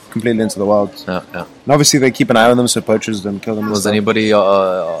completely into the wild. Yeah. And obviously they keep an eye on them so poachers don't kill them. Was anybody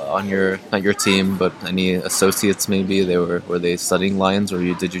on your, not your team, but any associates maybe, were they studying lions, or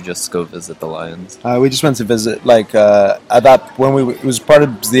did you just go visit the lions? We just went to visit, like at that when it was part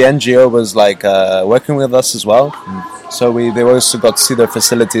of the NGO was like working with us as well. So they also got to see their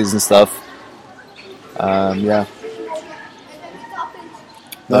facilities and stuff. Yeah.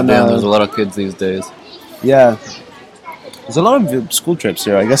 Oh, damn, there's a lot of kids these days. Yeah. There's a lot of school trips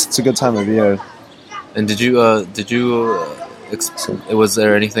here. I guess it's a good time of year. And was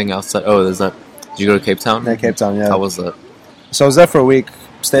there anything outside? Oh, there's that. Did you go to Cape Town? Yeah, Cape Town, yeah. How was that? So I was there for a week.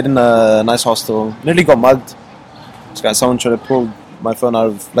 Stayed in a nice hostel. Nearly got mugged. Someone tried to pull my phone out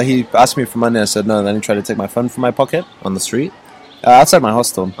of... Like, he asked me for money. I said no. And then he tried to take my phone from my pocket. On the street? Outside my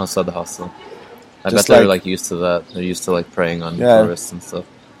hostel. Outside the hostel. I bet they're like used to that. They're used to like preying on tourists and stuff.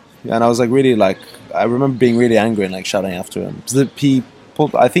 Yeah, and I was like really like, I remember being really angry and like shouting after him. He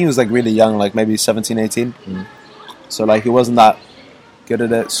pulled, I think he was like really young, like maybe 17, 18. So like he wasn't that good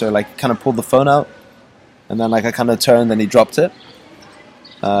at it. So like he kind of pulled the phone out, and then like I kind of turned and he dropped it.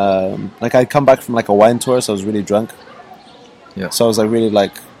 Like I'd come back from like a wine tour, so I was really drunk. Yeah. So I was like really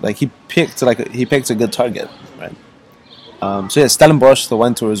like he picked a good target, right? So yeah, Stellenbosch, the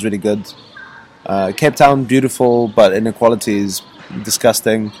wine tour was really good. Cape Town, beautiful, but inequality is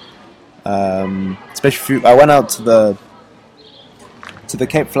disgusting. Especially I went out to the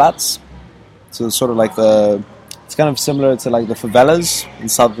Cape Flats, so it's sort of like it's kind of similar to like the favelas in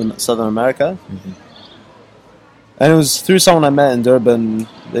Southern America. And it was through someone I met in Durban.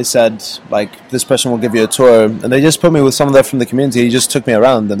 They said like this person will give you a tour, and they just put me with someone there from the community. He just took me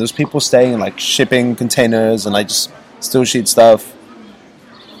around, and there's people staying in like shipping containers and like just still sheet stuff.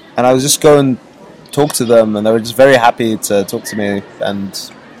 And I was just going talk to them, and they were just very happy to talk to me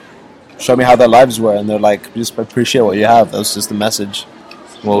and show me how their lives were, and they're like, just appreciate what you have. That was just the message.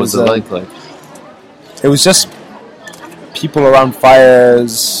 What was it like? It was just people around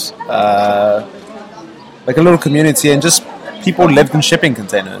fires, like a little community, and just people lived in shipping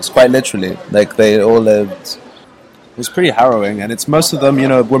containers, quite literally. Like they all lived. It was pretty harrowing, and it's most of them,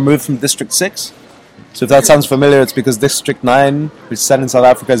 were moved from District 6. So if that sounds familiar, it's because District 9, which is set in South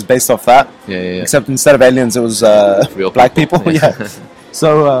Africa, is based off that. Yeah. Except instead of aliens, it was real black people. Yeah.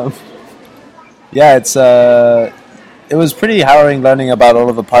 So, it was pretty harrowing learning about all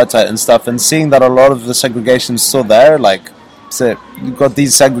of the apartheid and stuff, and seeing that a lot of the segregation is still there. Like, so you got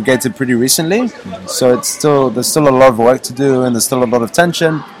desegregated pretty recently, so there's still a lot of work to do, and there's still a lot of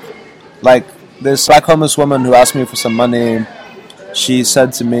tension. Like, this black homeless woman who asked me for some money, she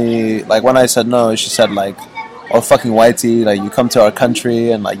said to me, like, when I said no, she said, like, oh, fucking whitey, like, you come to our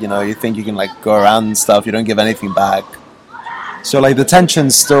country and, like, you think you can, like, go around and stuff, you don't give anything back. So, like, the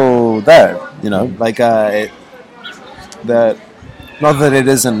tension's still there, like, not that it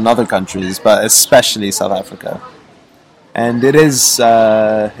isn't in other countries, but especially South Africa. And it is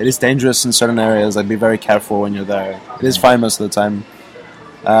dangerous in certain areas. Like, be very careful when you're there. It is fine most of the time.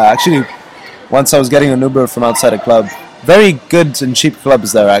 Actually, once I was getting an Uber from outside a club. Very good and cheap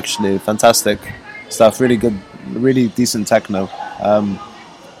clubs there, actually. Fantastic stuff. Really good, really decent techno.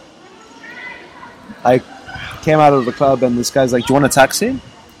 I came out of the club and this guy's like, do you want a taxi?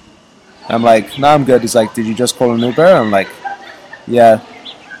 I'm like, no, I'm good. He's like, did you just call an Uber? I'm like, yeah.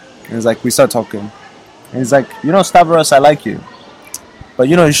 And he's like, we start talking. And he's like, Stavros, I like you. But,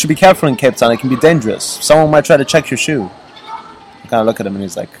 you should be careful in Cape Town. It can be dangerous. Someone might try to check your shoe. I kind of look at him and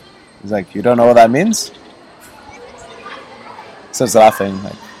he's like, you don't know what that means? Starts laughing,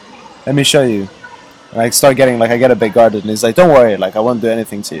 like, let me show you. And I start getting, like, I get a bit guarded, and he's like, don't worry, like, I won't do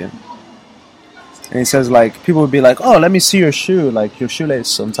anything to you. And he says, like, people would be like, oh, let me see your shoe, like, your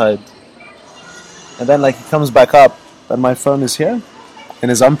shoelace untied. And then, like, he comes back up, and my phone is here, in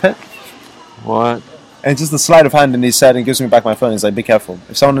his armpit. What? And just the sleight of hand, and he said, and gives me back my phone. He's like, be careful.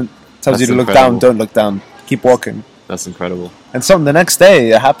 If someone tells you to look down, don't look down. Keep walking. That's incredible. And the next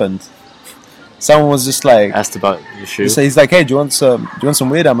day, it happened. Someone was just like asked about your shoe. He's like, "Hey, do you want some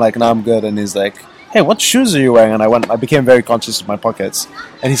weed?" I'm like, "No, I'm good." And he's like, "Hey, what shoes are you wearing?" And I became very conscious of my pockets.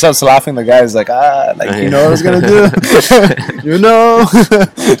 And he starts laughing. The guy's like, you know what I was gonna do,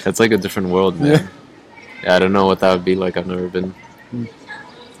 It's like a different world, man. Yeah, I don't know what that would be like. I've never been.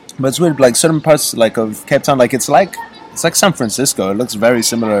 But it's weird. Like certain parts, like of Cape Town, like it's like San Francisco. It looks very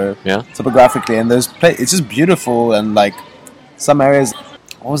similar, topographically, and it's just beautiful. And like some areas.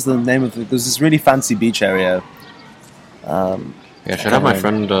 What was the name of it? There's this really fancy beach area. Should have my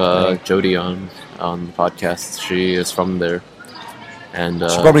friend Jody on the podcast. She is from there, and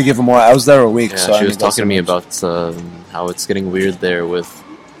she'll probably give her more. I was there a week, so she was talking to me about how it's getting weird there with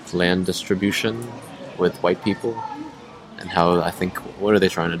land distribution with white people, and how I think what are they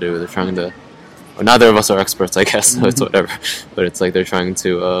trying to do? They're trying to. Well, neither of us are experts, I guess. So it's whatever, but it's like they're trying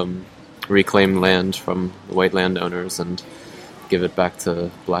to reclaim land from the white landowners and give it back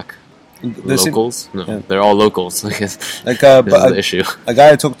to black locals. They're all locals. Like this is the issue. A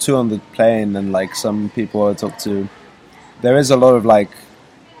guy I talked to on the plane, and like some people I talked to, there is a lot of like,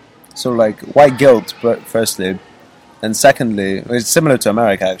 sort of like white guilt. Firstly, and secondly, it's similar to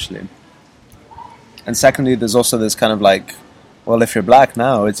America actually. And secondly, there's also this kind of like, well, if you're black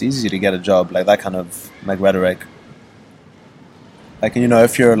now, it's easy to get a job. Like that kind of like rhetoric. Like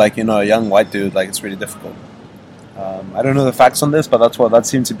if you're like a young white dude, like it's really difficult. I don't know the facts on this, but that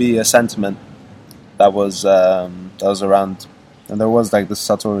seemed to be a sentiment that was around, and there was like this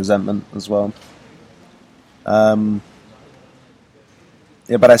subtle resentment as well. But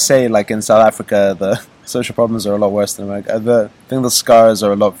I say like in South Africa, the social problems are a lot worse than America. I think the scars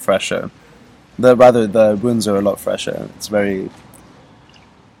are a lot fresher. The wounds are a lot fresher. It's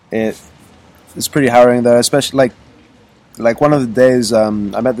pretty harrowing there, especially like one of the days I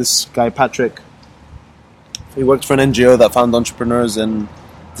met this guy Patrick. He worked for an NGO that found entrepreneurs in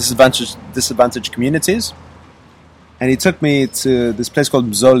disadvantaged communities. And he took me to this place called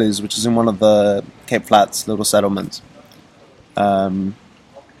Mzoli's, which is in one of the Cape Flats little settlements. And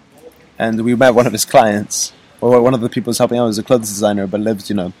we met one of his clients, or one of the people who's helping out was a clothes designer, but lived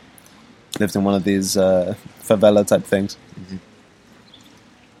in one of these favela type things. Mm-hmm.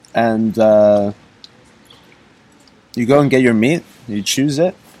 And you go and get your meat, you choose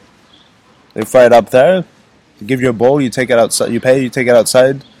it, they fry it up there. They give you a bowl, you take it outside. You pay, you take it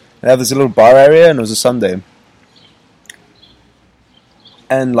outside. They have this little bar area, and it was a Sunday.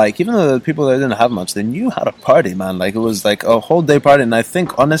 And like, even though the people there didn't have much, they knew how to party, man. Like, it was like a whole day party. And I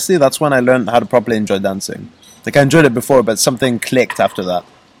think, honestly, that's when I learned how to properly enjoy dancing. Like, I enjoyed it before, but something clicked after that.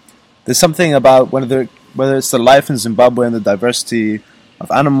 there's something about whether it's the life in Zimbabwe and the diversity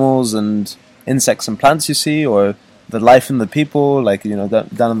of animals and insects and plants you see, or the life in the people, like, you know,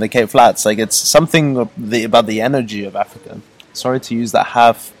 down in the Cape Flats. Like, it's something about the energy of Africa. Sorry to use that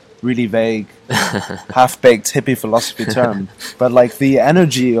really vague, half-baked hippie philosophy term, but like the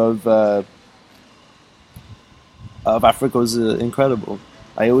energy of Africa was incredible.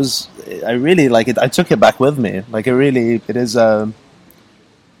 I really like it. I took it back with me. Like, it is.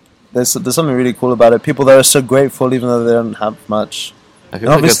 There's something really cool about it. People there are so grateful, even though they don't have much. I feel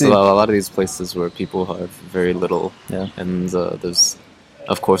like it's a lot of these places where people have very little, yeah. And there's,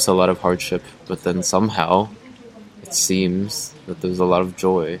 of course, a lot of hardship. But then somehow, it seems that there's a lot of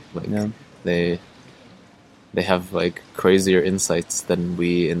joy. Like, yeah. they have like crazier insights than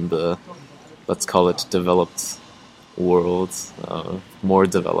we in the, let's call it, developed world, more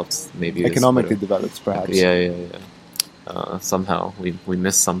developed maybe. Economically developed, perhaps. Yeah. Somehow we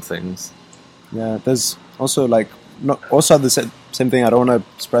miss some things. Yeah, there's also like also the same thing. I don't want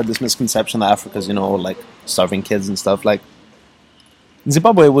to spread this misconception that Africa's, you know, like starving kids and stuff. Like, in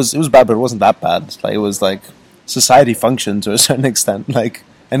Zimbabwe, it was bad, but it wasn't that bad. Like, it was like society functioned to a certain extent. Like,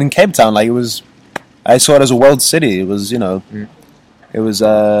 and in Cape Town, like, I saw it as a world city. It was, you know, it was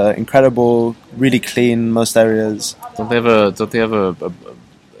incredible, really clean most areas. Don't they have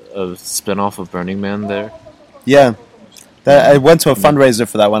a spin-off of Burning Man there? Yeah. I went to a fundraiser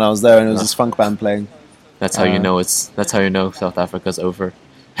for that when I was there, and it was this funk band playing. That's how you know that's how you know South Africa's over.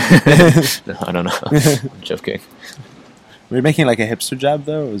 No, I don't know. I'm joking. Were you making like a hipster jab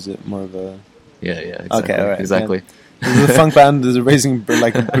though, or was it more of a? Yeah, exactly. Okay, all right, exactly. Yeah. The funk band is raising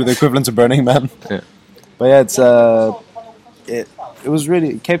like the equivalent to Burning Man. Yeah. But yeah, it was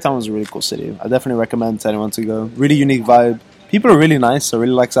really, Cape Town was a really cool city. I definitely recommend to anyone to go. Really unique vibe. People are really nice. I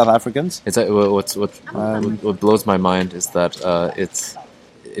really like South Africans. It's what blows my mind is that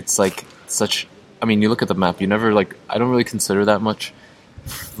it's like such. I mean, you look at the map. You never like. I don't really consider that much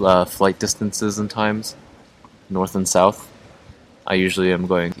flight distances and times, north and south. I usually am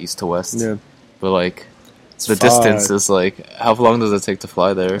going east to west. Yeah. But like, the distance is like, how long does it take to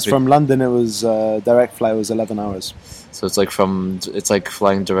fly there? From London, it was direct flight was 11 hours. So it's like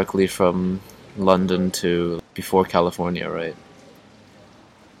flying directly from London to before California, right?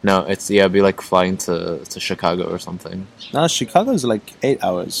 No, it'd be like flying to Chicago or something. No, Chicago's like 8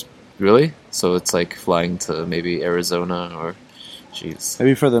 hours. Really? So it's like flying to maybe Arizona or, jeez.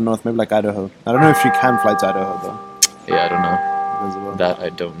 Maybe further north, maybe like Idaho. I don't know if you can fly to Idaho though. Yeah, I don't know. That I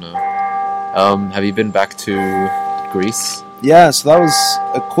don't know. Have you been back to Greece? Yeah, so that was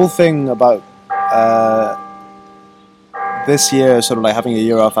a cool thing about this year, sort of like having a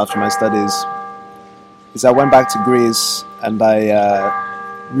year off after my studies, is I went back to Greece and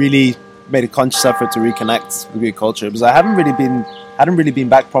I really made a conscious effort to reconnect with Greek culture, because I hadn't really been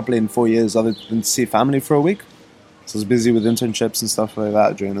back properly in 4 years, other than to see family for a week. So I was busy with internships and stuff like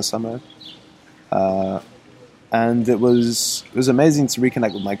that during the summer, and it was amazing to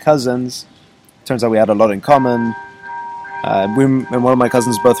reconnect with my cousins. Turns out we had a lot in common. We and one of my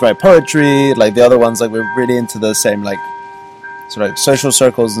cousins both write poetry. Like the other ones, like we're really into the same like sort of like social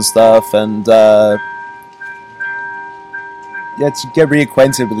circles and stuff, and to get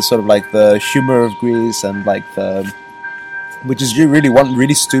reacquainted with the sort of like the humor of Greece and like which is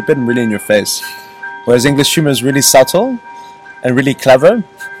really stupid and really in your face, whereas English humor is really subtle and really clever.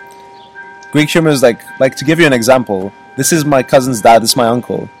 Greek humor is like to give you an example, this is my cousin's dad, this is my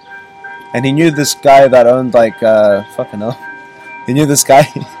uncle, and he knew this guy that owned like fucking hell. He knew this guy.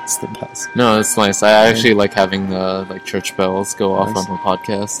 It's the best. No, it's nice. I actually like having like church bells go off on the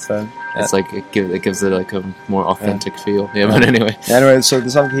podcast. So, yeah. It's like it gives it like a more authentic feel. Yeah, but anyway. Anyway, so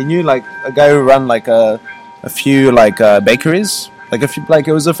this uncle, he knew like a guy who ran like a few like bakeries, like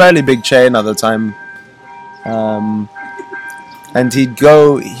it was a fairly big chain at the time. And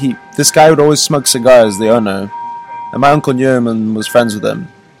this guy would always smoke cigars, the owner, and my uncle knew him and was friends with him.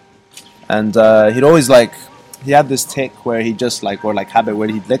 And he'd always he had this tick where he just habit where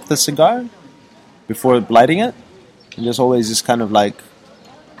he'd lick the cigar before lighting it, and just always just kind of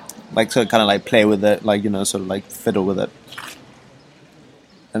to kind of play with it, sort of fiddle with it.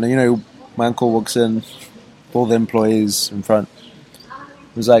 And then, my uncle walks in, all the employees in front.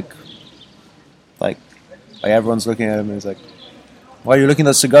 It was like everyone's looking at him, and he's like, "Why are you looking at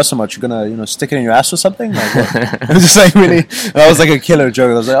that cigar so much? You're gonna, stick it in your ass or something?" Like, it was just really, that was like a killer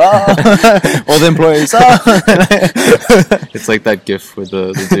joke. I was like, "Oh," all the employees, "Oh." It's like that gif with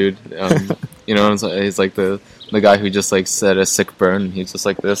the dude, he's like the guy who just said a sick burn. He's just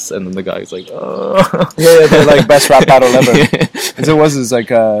like this, and then the guy's like, "Oh." Yeah, they're best rap battle ever. And so it was like,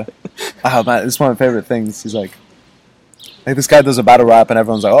 oh man, it's one of my favorite things. He's like, Like this guy does a battle rap and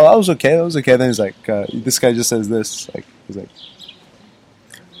everyone's like, oh, that was okay. Then he's like, this guy just says this. Like he's like,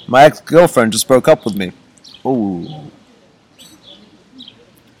 my ex-girlfriend just broke up with me. Ooh.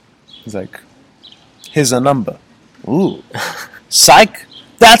 He's like, here's a number. Ooh. Psych.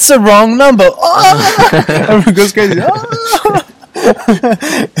 That's the wrong number. Oh! Everyone goes crazy. Oh!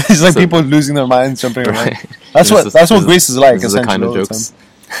 It's like people losing their minds, jumping around. That's what Greece is like. This is the kind of jokes.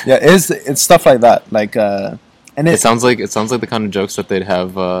 Yeah, it's stuff like that. Like, and it sounds like the kind of jokes that they'd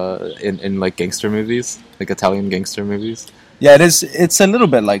have in like gangster movies, like Italian gangster movies. Yeah, it is. It's a little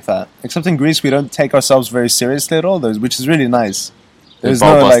bit like that. Except in Greece, we don't take ourselves very seriously at all, which is really nice. There's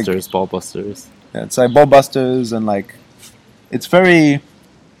ball busters. Yeah, it's like ball busters, and like it's very,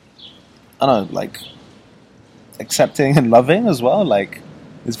 I don't know, like accepting and loving as well. Like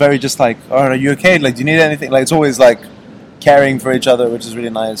it's very just like, oh, are you okay? Like, do you need anything? Like it's always like caring for each other, which is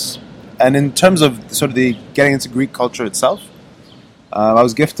really nice. And in terms of sort of the getting into Greek culture itself, I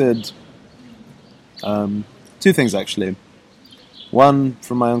was gifted two things actually. One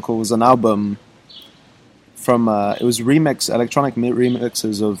from my uncle was an album from it was electronic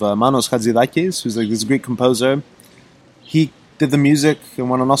remixes of Manos Hatzidakis, who's like this Greek composer. He did the music and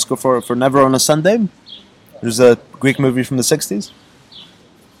won an Oscar for Never on a Sunday. It was a Greek movie from the 60s.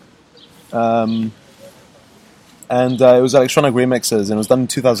 And it was electronic remixes, and it was done in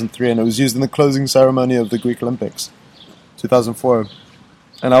 2003, and it was used in the closing ceremony of the Greek Olympics, 2004.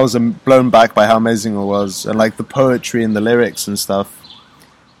 And I was blown back by how amazing it was, and like the poetry and the lyrics and stuff,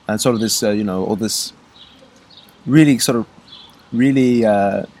 and sort of this, all this really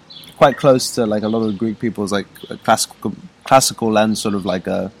quite close to like a lot of Greek people's like classical and sort of like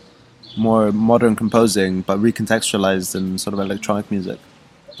a more modern composing, but recontextualized in sort of electronic music.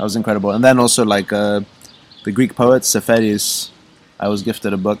 That was incredible. And then also like the Greek poet Seferis, I was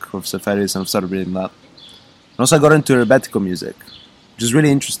gifted a book of Seferis, and I've started reading that. And also I got into rebetiko music, which is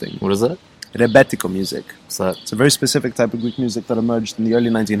really interesting. What is that? Rebetiko music. What's that? It's a very specific type of Greek music that emerged in the early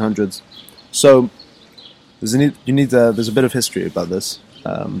 1900s. So there's a bit of history about this.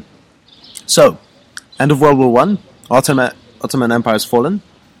 So, end of World War I, Ottoman Empire has fallen.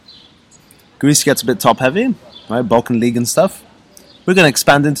 Greece gets a bit top heavy, right? Balkan League and stuff. We're going to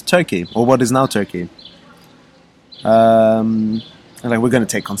expand into Turkey, or what is now Turkey. And like we're going to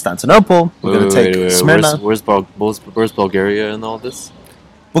take Constantinople. We're going to take Smyrna. Where's Bulgaria in all this?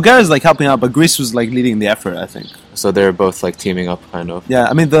 Bulgaria is like helping out, but Greece was like leading the effort, I think. So they're both like teaming up, kind of. Yeah,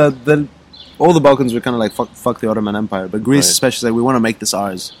 I mean all the Balkans were kind of like fuck the Ottoman Empire, but Greece especially like we want to make this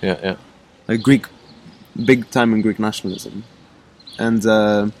ours. Yeah. Like Greek, big time in Greek nationalism, and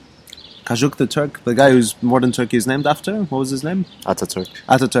Kajuk the Turk, the guy whose modern Turkey is named after. What was his name?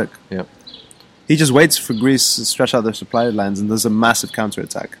 Ataturk. Yeah. He just waits for Greece to stretch out their supply lines and does a massive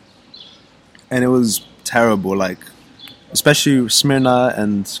counterattack. And it was terrible, like, especially Smyrna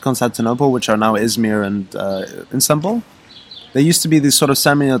and Constantinople, which are now Izmir and Istanbul. They used to be these sort of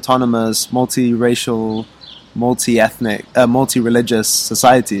semi-autonomous, multi-racial, multi-ethnic, multi-religious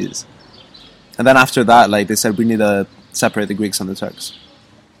societies. And then after that, like, they said, we need to separate the Greeks and the Turks.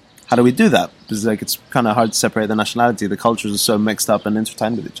 How do we do that? Because like it's kind of hard to separate the nationality. The cultures are so mixed up and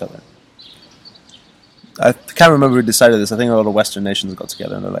intertwined with each other. I can't remember who decided this. I think a lot of Western nations got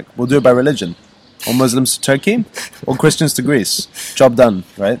together and they're like, we'll do it by religion. Or Muslims to Turkey, or Christians to Greece. Job done,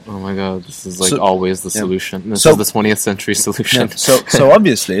 right? Oh my God, this is like always the solution. This is the 20th century solution. Yeah, so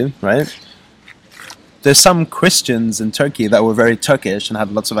obviously, right? There's some Christians in Turkey that were very Turkish and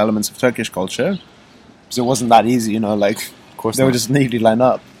had lots of elements of Turkish culture. So it wasn't that easy, like of course they would just neatly line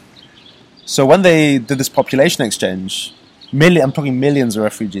up. So when they did this population exchange, I'm talking millions of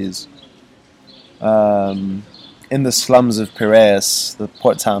refugees in the slums of Piraeus, the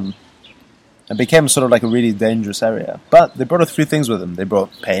port town. It became sort of like a really dangerous area. But they brought 3 things with them. They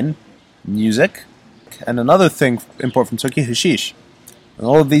brought pain, music, and another thing imported from Turkey, hashish. And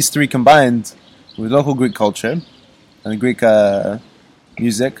all of these 3 combined with local Greek culture and Greek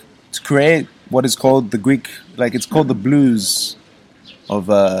music to create what is called the Greek, like it's called the blues of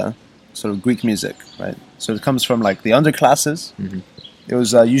sort of Greek music, right? So it comes from like the underclasses. Mm-hmm. It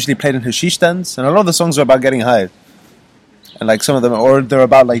was usually played in hashish dens, and a lot of the songs are about getting high. And like some of them, or they're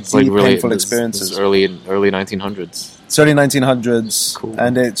about like deep, really painful experiences. This early 1900s. It's early 1900s, cool.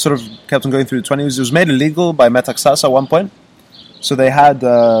 And it sort of kept on going through the 20s. It was made illegal by Metaxas at one point. So they had,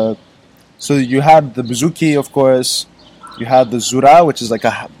 so you had the bouzouki, of course. You had the zura, which is like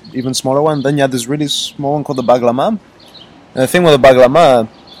a even smaller one. Then you had this really small one called the baglama. And the thing with the baglama,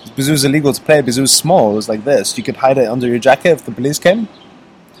 because it was illegal to play, because it was small, it was like this. You could hide it under your jacket if the police came.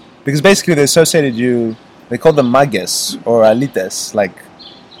 Because basically they associated you, they called them mages or alites, like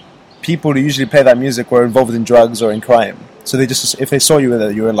people who usually play that music were involved in drugs or in crime. So they just, if they saw you with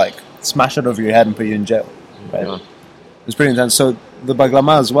it, you were like, smash it over your head and put you in jail. Right? Yeah. It was pretty intense. So the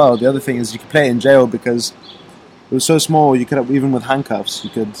baglama as well, the other thing is you could play it in jail because it was so small, you could have, even with handcuffs, you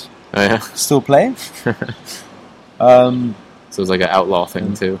could still play. So it was like an outlaw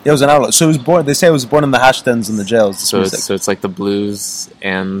thing too. It was an outlaw. So it was born. They say it was born in the hash dens in the jails. So it's like the blues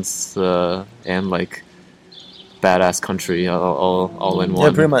and like badass country all in one.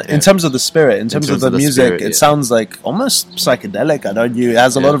 Yeah, pretty much. Yeah. In terms of the spirit, in terms of the music, spirit, it sounds like almost psychedelic. I'd argue it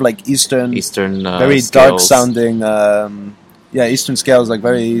has a lot of like Eastern very scales. Dark sounding. Eastern scales, like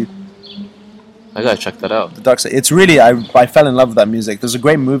very. I gotta check that out. The dark side. It's really I fell in love with that music. There's a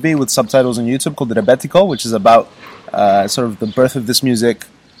great movie with subtitles on YouTube called Rebetiko, which is about sort of the birth of this music,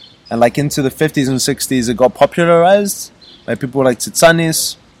 and like into the 50s and 60s, it got popularized by people like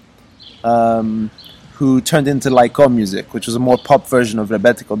Tsitsanis, who turned into Laiko music, which was a more pop version of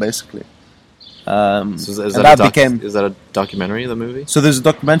Rebetiko, basically. Is that a documentary, the movie? So there's a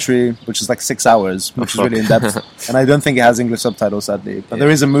documentary which is like 6 hours, which is really in depth, and I don't think it has English subtitles, sadly. But there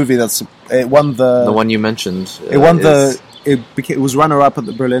is a movie it won the one you mentioned. It was runner-up at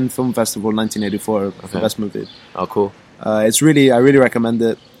the Berlin Film Festival in 1984 for the best movie. Oh, cool! I really recommend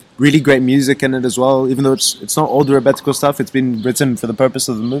it. Really great music in it as well. Even though it's not all the Rebetiko stuff, it's been written for the purpose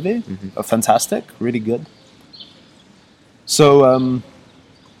of the movie. Fantastic, really good. So.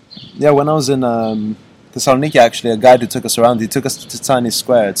 When I was in Thessaloniki, actually, a guide who took us around, he took us to Titanis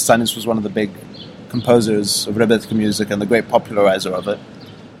Square. Titanis was one of the big composers of Rebetiko music and the great popularizer of it.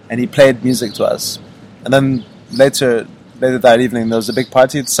 And he played music to us. And then later that evening, there was a big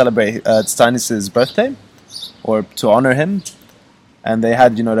party to celebrate Titanis' birthday, or to honor him. And they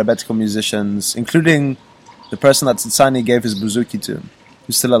had, Rebetiko musicians, including the person that Titsani gave his bouzouki to,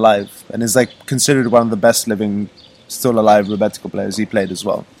 who's still alive, and is like considered one of the best living, still alive Rebetiko players. He played as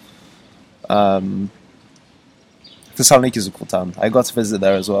well. Thessaloniki is a cool town. I got to visit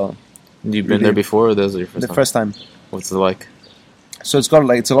there as well. You've been there before, or this is your first time? The first time. What's it like? So it's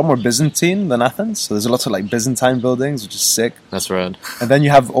a lot more Byzantine than Athens. So there's a lot of like Byzantine buildings, which is sick. That's rad. And then you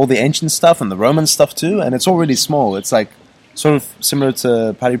have all the ancient stuff and the Roman stuff too, and it's all really small. It's like sort of similar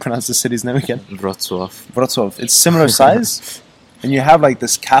to, how do you pronounce the city's name again? Wrocław. It's similar size. And you have like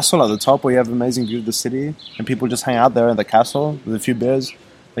this castle at the top where you have an amazing view of the city, and people just hang out there in the castle with a few beers.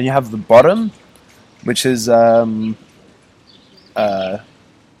 Then you have the bottom, which is sort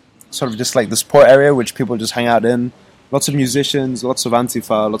of just like this poor area which people just hang out in. Lots of musicians, lots of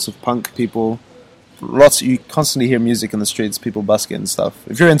Antifa, lots of punk people. You constantly hear music in the streets, people busking and stuff.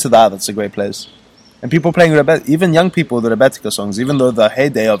 If you're into that, that's a great place. And people playing even young people, the Rebetiko songs, even though the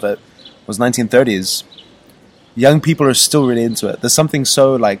heyday of it was 1930s, young people are still really into it. There's something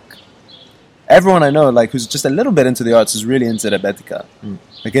so like... Everyone I know, like, who's just a little bit into the arts is really into Rebetika.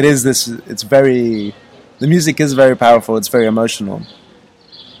 Like, it's very... The music is very powerful, it's very emotional.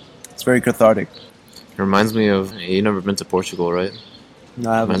 It's very cathartic. It reminds me of... You've never been to Portugal, right?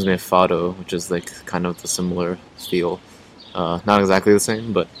 No, I haven't. It reminds me of Fado, which is, like, kind of the similar feel. Not exactly the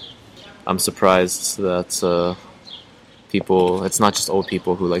same, but I'm surprised that people... It's not just old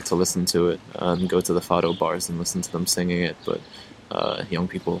people who like to listen to it and go to the Fado bars and listen to them singing it, but young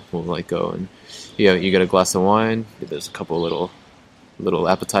people will, like, go and... You get a glass of wine, there's a couple little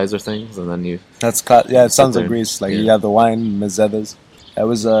appetizer things, and then you... That's it sounds like Greece. Like, you have the wine, mezedas. It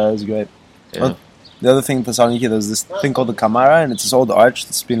was great. Yeah. Well, the other thing in Thessaloniki, there's this thing called the Kamara, and it's this old arch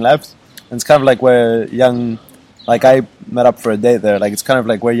that's been left. And it's kind of like where young... Like, I met up for a date there. Like, it's kind of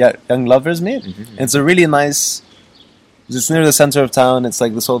like where young lovers meet. And it's a really nice... It's near the center of town. It's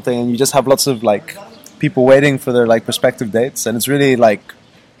like this whole thing, and you just have lots of, like, people waiting for their, like, prospective dates. And it's really, like...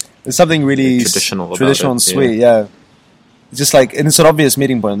 There's something really traditional and sweet, yeah. It's just like, and it's an obvious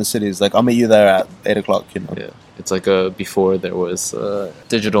meeting point in the city. It's like, I'll meet you there at 8 o'clock, Yeah, it's like before there was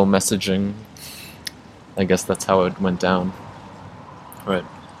digital messaging. I guess that's how it went down. Right.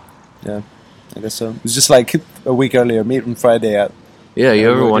 Yeah, I guess so. It was just like a week earlier, meet on Friday at... Yeah,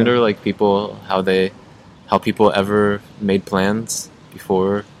 you ever wonder, like, people, how people ever made plans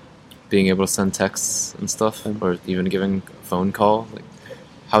before being able to send texts and stuff, or even giving a phone call? Like,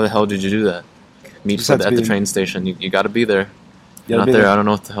 how the hell did you do that? Meet at the train station. You got to be there. You're not there. I don't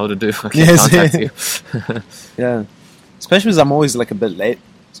know what the hell to do. I can't contact you. Yeah, especially because I'm always like a bit late.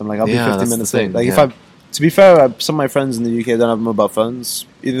 So I'm like, I'll be 15 minutes late. Like, to be fair, some of my friends in the UK don't have mobile phones,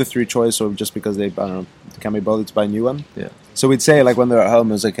 either through choice or just because they can't be bothered to buy a new one. Yeah. So we'd say, like, when they're at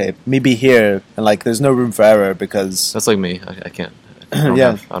home, it was okay, maybe here, and like, there's no room for error because that's like me. I can't. I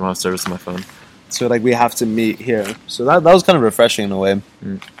don't have service on my phone. So like, we have to meet here. So that was kind of refreshing in a way.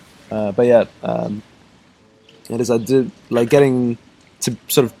 But yeah, it is. I did like getting to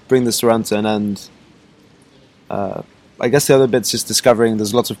sort of bring this around to an end. I guess the other bit's just discovering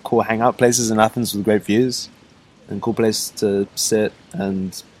there's lots of cool hangout places in Athens with great views and cool places to sit,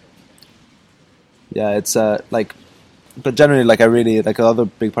 and yeah, it's like, but generally, like, I really like another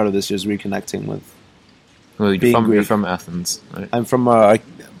big part of this year is reconnecting with. Well, being Greek. you're from Athens, right? I'm from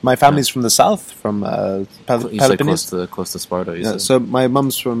my family's from the south, from You said close to Sparta. You said. So my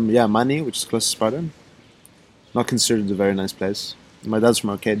mum's from Mani, which is close to Sparta. Not considered a very nice place. My dad's from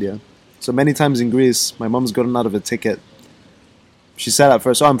Arcadia. So many times in Greece, my mum's gotten out of a ticket. She said at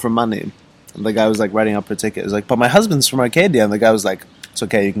first, "Oh, I'm from Mani," and the guy was like writing up her ticket. It was like, "But my husband's from Arcadia," and the guy was like, "It's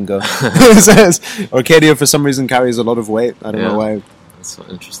okay, you can go." Arcadia for some reason carries a lot of weight. I don't know why. That's so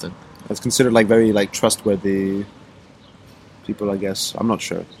interesting. It's considered like very like trustworthy people, I guess. I'm not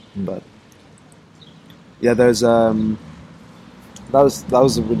sure, but yeah, there's that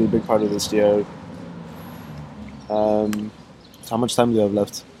was a really big part of this year. How much time do you have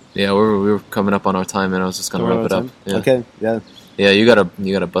left? Yeah, we were coming up on our time, and I was just gonna wrap it up. Yeah. Okay, yeah. Yeah, you got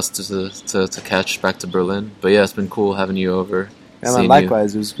a bus to catch back to Berlin, but yeah, it's been cool having you over. Yeah, man,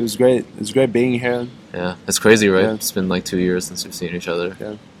 likewise. It was great. It was great being here. Yeah, it's crazy, right? Yeah. It's been like 2 years since we've seen each other.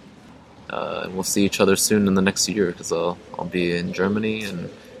 Yeah. And we'll see each other soon in the next year, because I'll be in Germany and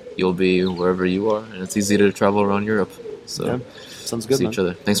you'll be wherever you are, and it's easy to travel around Europe. So yeah, sounds good. See each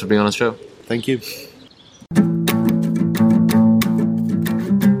other. Thanks for being on the show. Thank you.